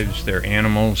lives, their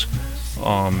animals.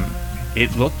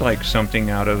 It looked like something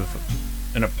out of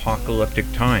an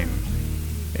apocalyptic time,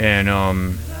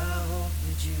 and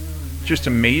just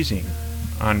amazing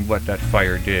on what that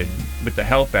fire did, with the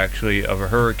help actually of a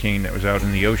hurricane that was out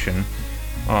in the ocean,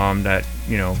 that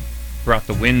brought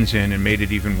the winds in and made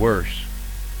it even worse.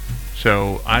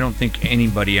 So I don't think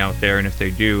anybody out there, and if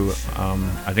they do,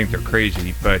 I think they're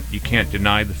crazy, but you can't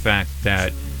deny the fact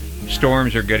that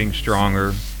storms are getting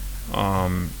stronger,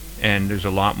 and there's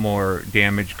a lot more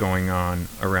damage going on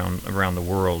around the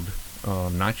world,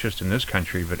 not just in this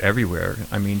country, but everywhere.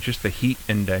 I mean, just the heat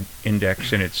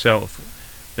index in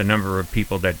itself, the number of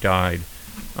people that died,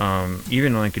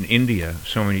 even like in India,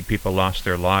 so many people lost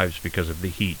their lives because of the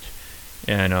heat.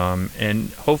 And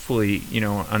hopefully,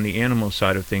 on the animal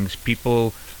side of things,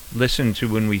 people listen to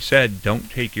when we said don't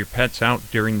take your pets out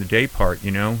during the day part,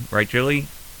 right, Jilly?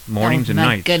 Mornings and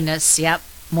nights. My goodness, yep.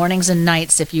 Mornings and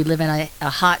nights if you live in a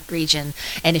hot region.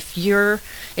 And if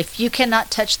you cannot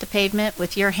touch the pavement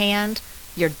with your hand,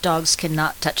 your dogs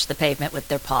cannot touch the pavement with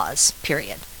their paws,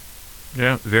 period.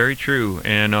 Yeah, very true.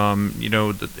 And,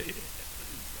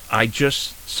 I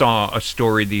just saw a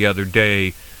story the other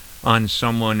day on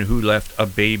someone who left a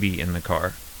baby in the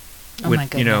car. Oh my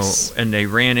goodness. And they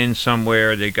ran in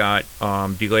somewhere, they got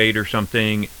delayed or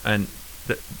something, and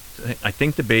I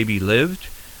think the baby lived,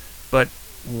 but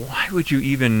why would you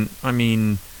even,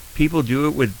 people do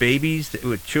it with babies,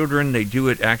 with children, they do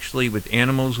it actually with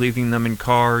animals, leaving them in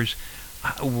cars.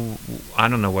 I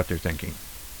don't know what they're thinking.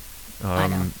 I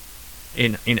know.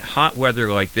 In hot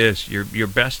weather like this, you're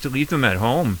best to leave them at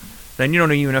home. Then you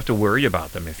don't even have to worry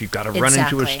about them. If you've got to run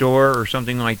into a store or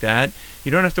something like that,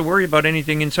 you don't have to worry about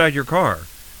anything inside your car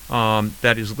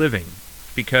that is living.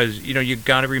 Because, you've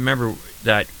got to remember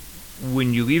that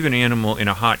when you leave an animal in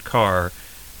a hot car,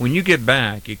 when you get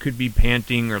back, it could be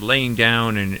panting or laying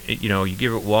down, and you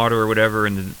give it water or whatever,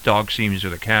 and the dog seems, or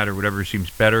the cat or whatever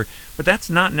seems better. But that's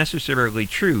not necessarily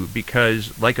true,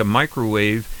 because like a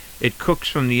microwave, it cooks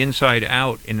from the inside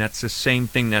out, and that's the same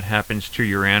thing that happens to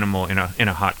your animal in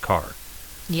a hot car.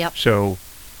 Yep. So,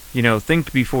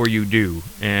 think before you do.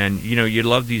 And, you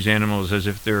love these animals as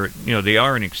if they're, they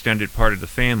are an extended part of the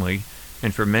family,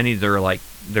 and for many, they're like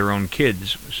their own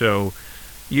kids. So,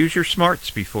 use your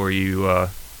smarts before you,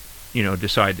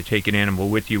 decide to take an animal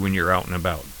with you when you're out and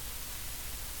about.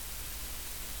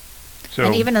 So,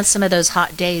 and even on some of those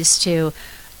hot days, too,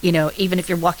 even if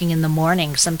you're walking in the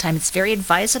morning, sometimes it's very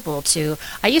advisable to...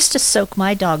 I used to soak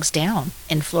my dogs down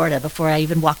in Florida before I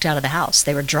even walked out of the house.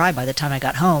 They were dry by the time I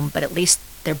got home, but at least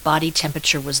their body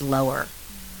temperature was lower.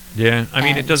 Yeah,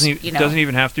 it doesn't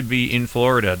even have to be in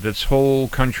Florida. This whole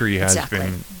country has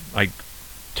been,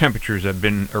 temperatures have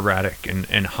been erratic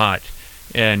and hot.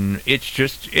 And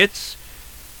it's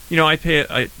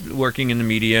I working in the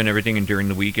media and everything, and during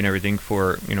the week and everything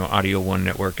for, Audio One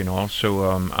Network and all. So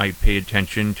I pay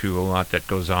attention to a lot that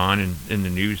goes on in the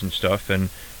news and stuff, and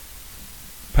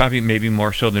probably maybe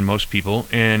more so than most people.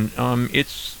 And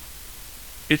it's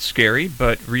scary,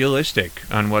 but realistic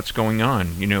on what's going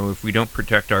on. If we don't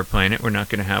protect our planet, we're not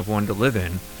going to have one to live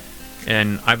in.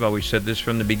 And I've always said this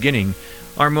from the beginning.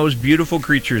 Our most beautiful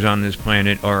creatures on this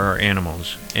planet are our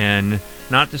animals. And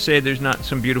not to say there's not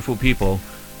some beautiful people,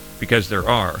 because there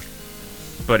are,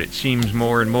 but it seems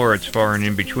more and more it's far and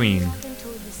in between.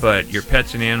 But your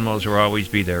pets and animals will always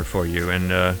be there for you,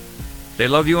 and they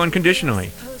love you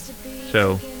unconditionally.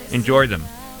 So enjoy them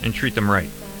and treat them right.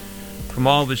 From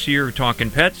all of us here at Talkin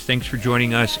Pets, thanks for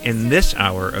joining us in this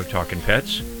hour of Talkin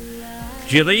Pets.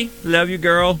 Jilly, love you,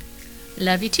 girl.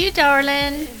 Love you too,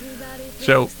 darling.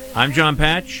 So I'm John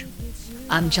Patch.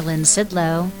 I'm Jalynn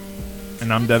Sidlow.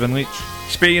 And I'm Devin Leach.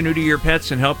 Spay and neuter your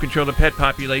pets and help control the pet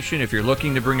population. If you're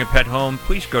looking to bring a pet home,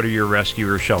 please go to your rescue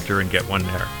or shelter and get one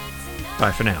there.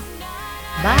 Bye for now.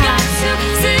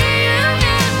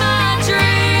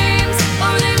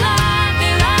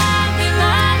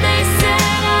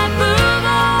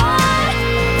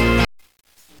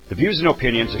 The views and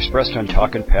opinions expressed on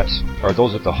Talkin Pets are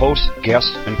those of the hosts,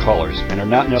 guests, and callers, and are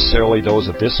not necessarily those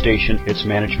of this station, its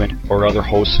management, or other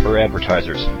hosts or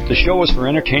advertisers. The show is for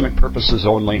entertainment purposes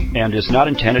only and is not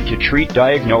intended to treat,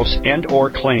 diagnose,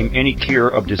 and/or claim any cure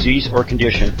of disease or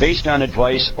condition based on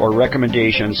advice or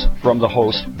recommendations from the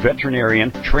host,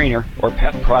 veterinarian, trainer, or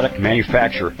pet product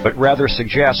manufacturer, but rather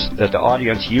suggests that the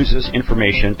audience uses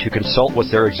information to consult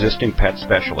with their existing pet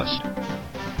specialist.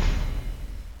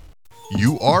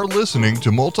 You are listening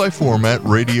to Multi-Format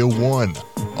Radio 1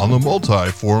 on the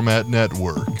Multi-Format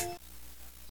Network.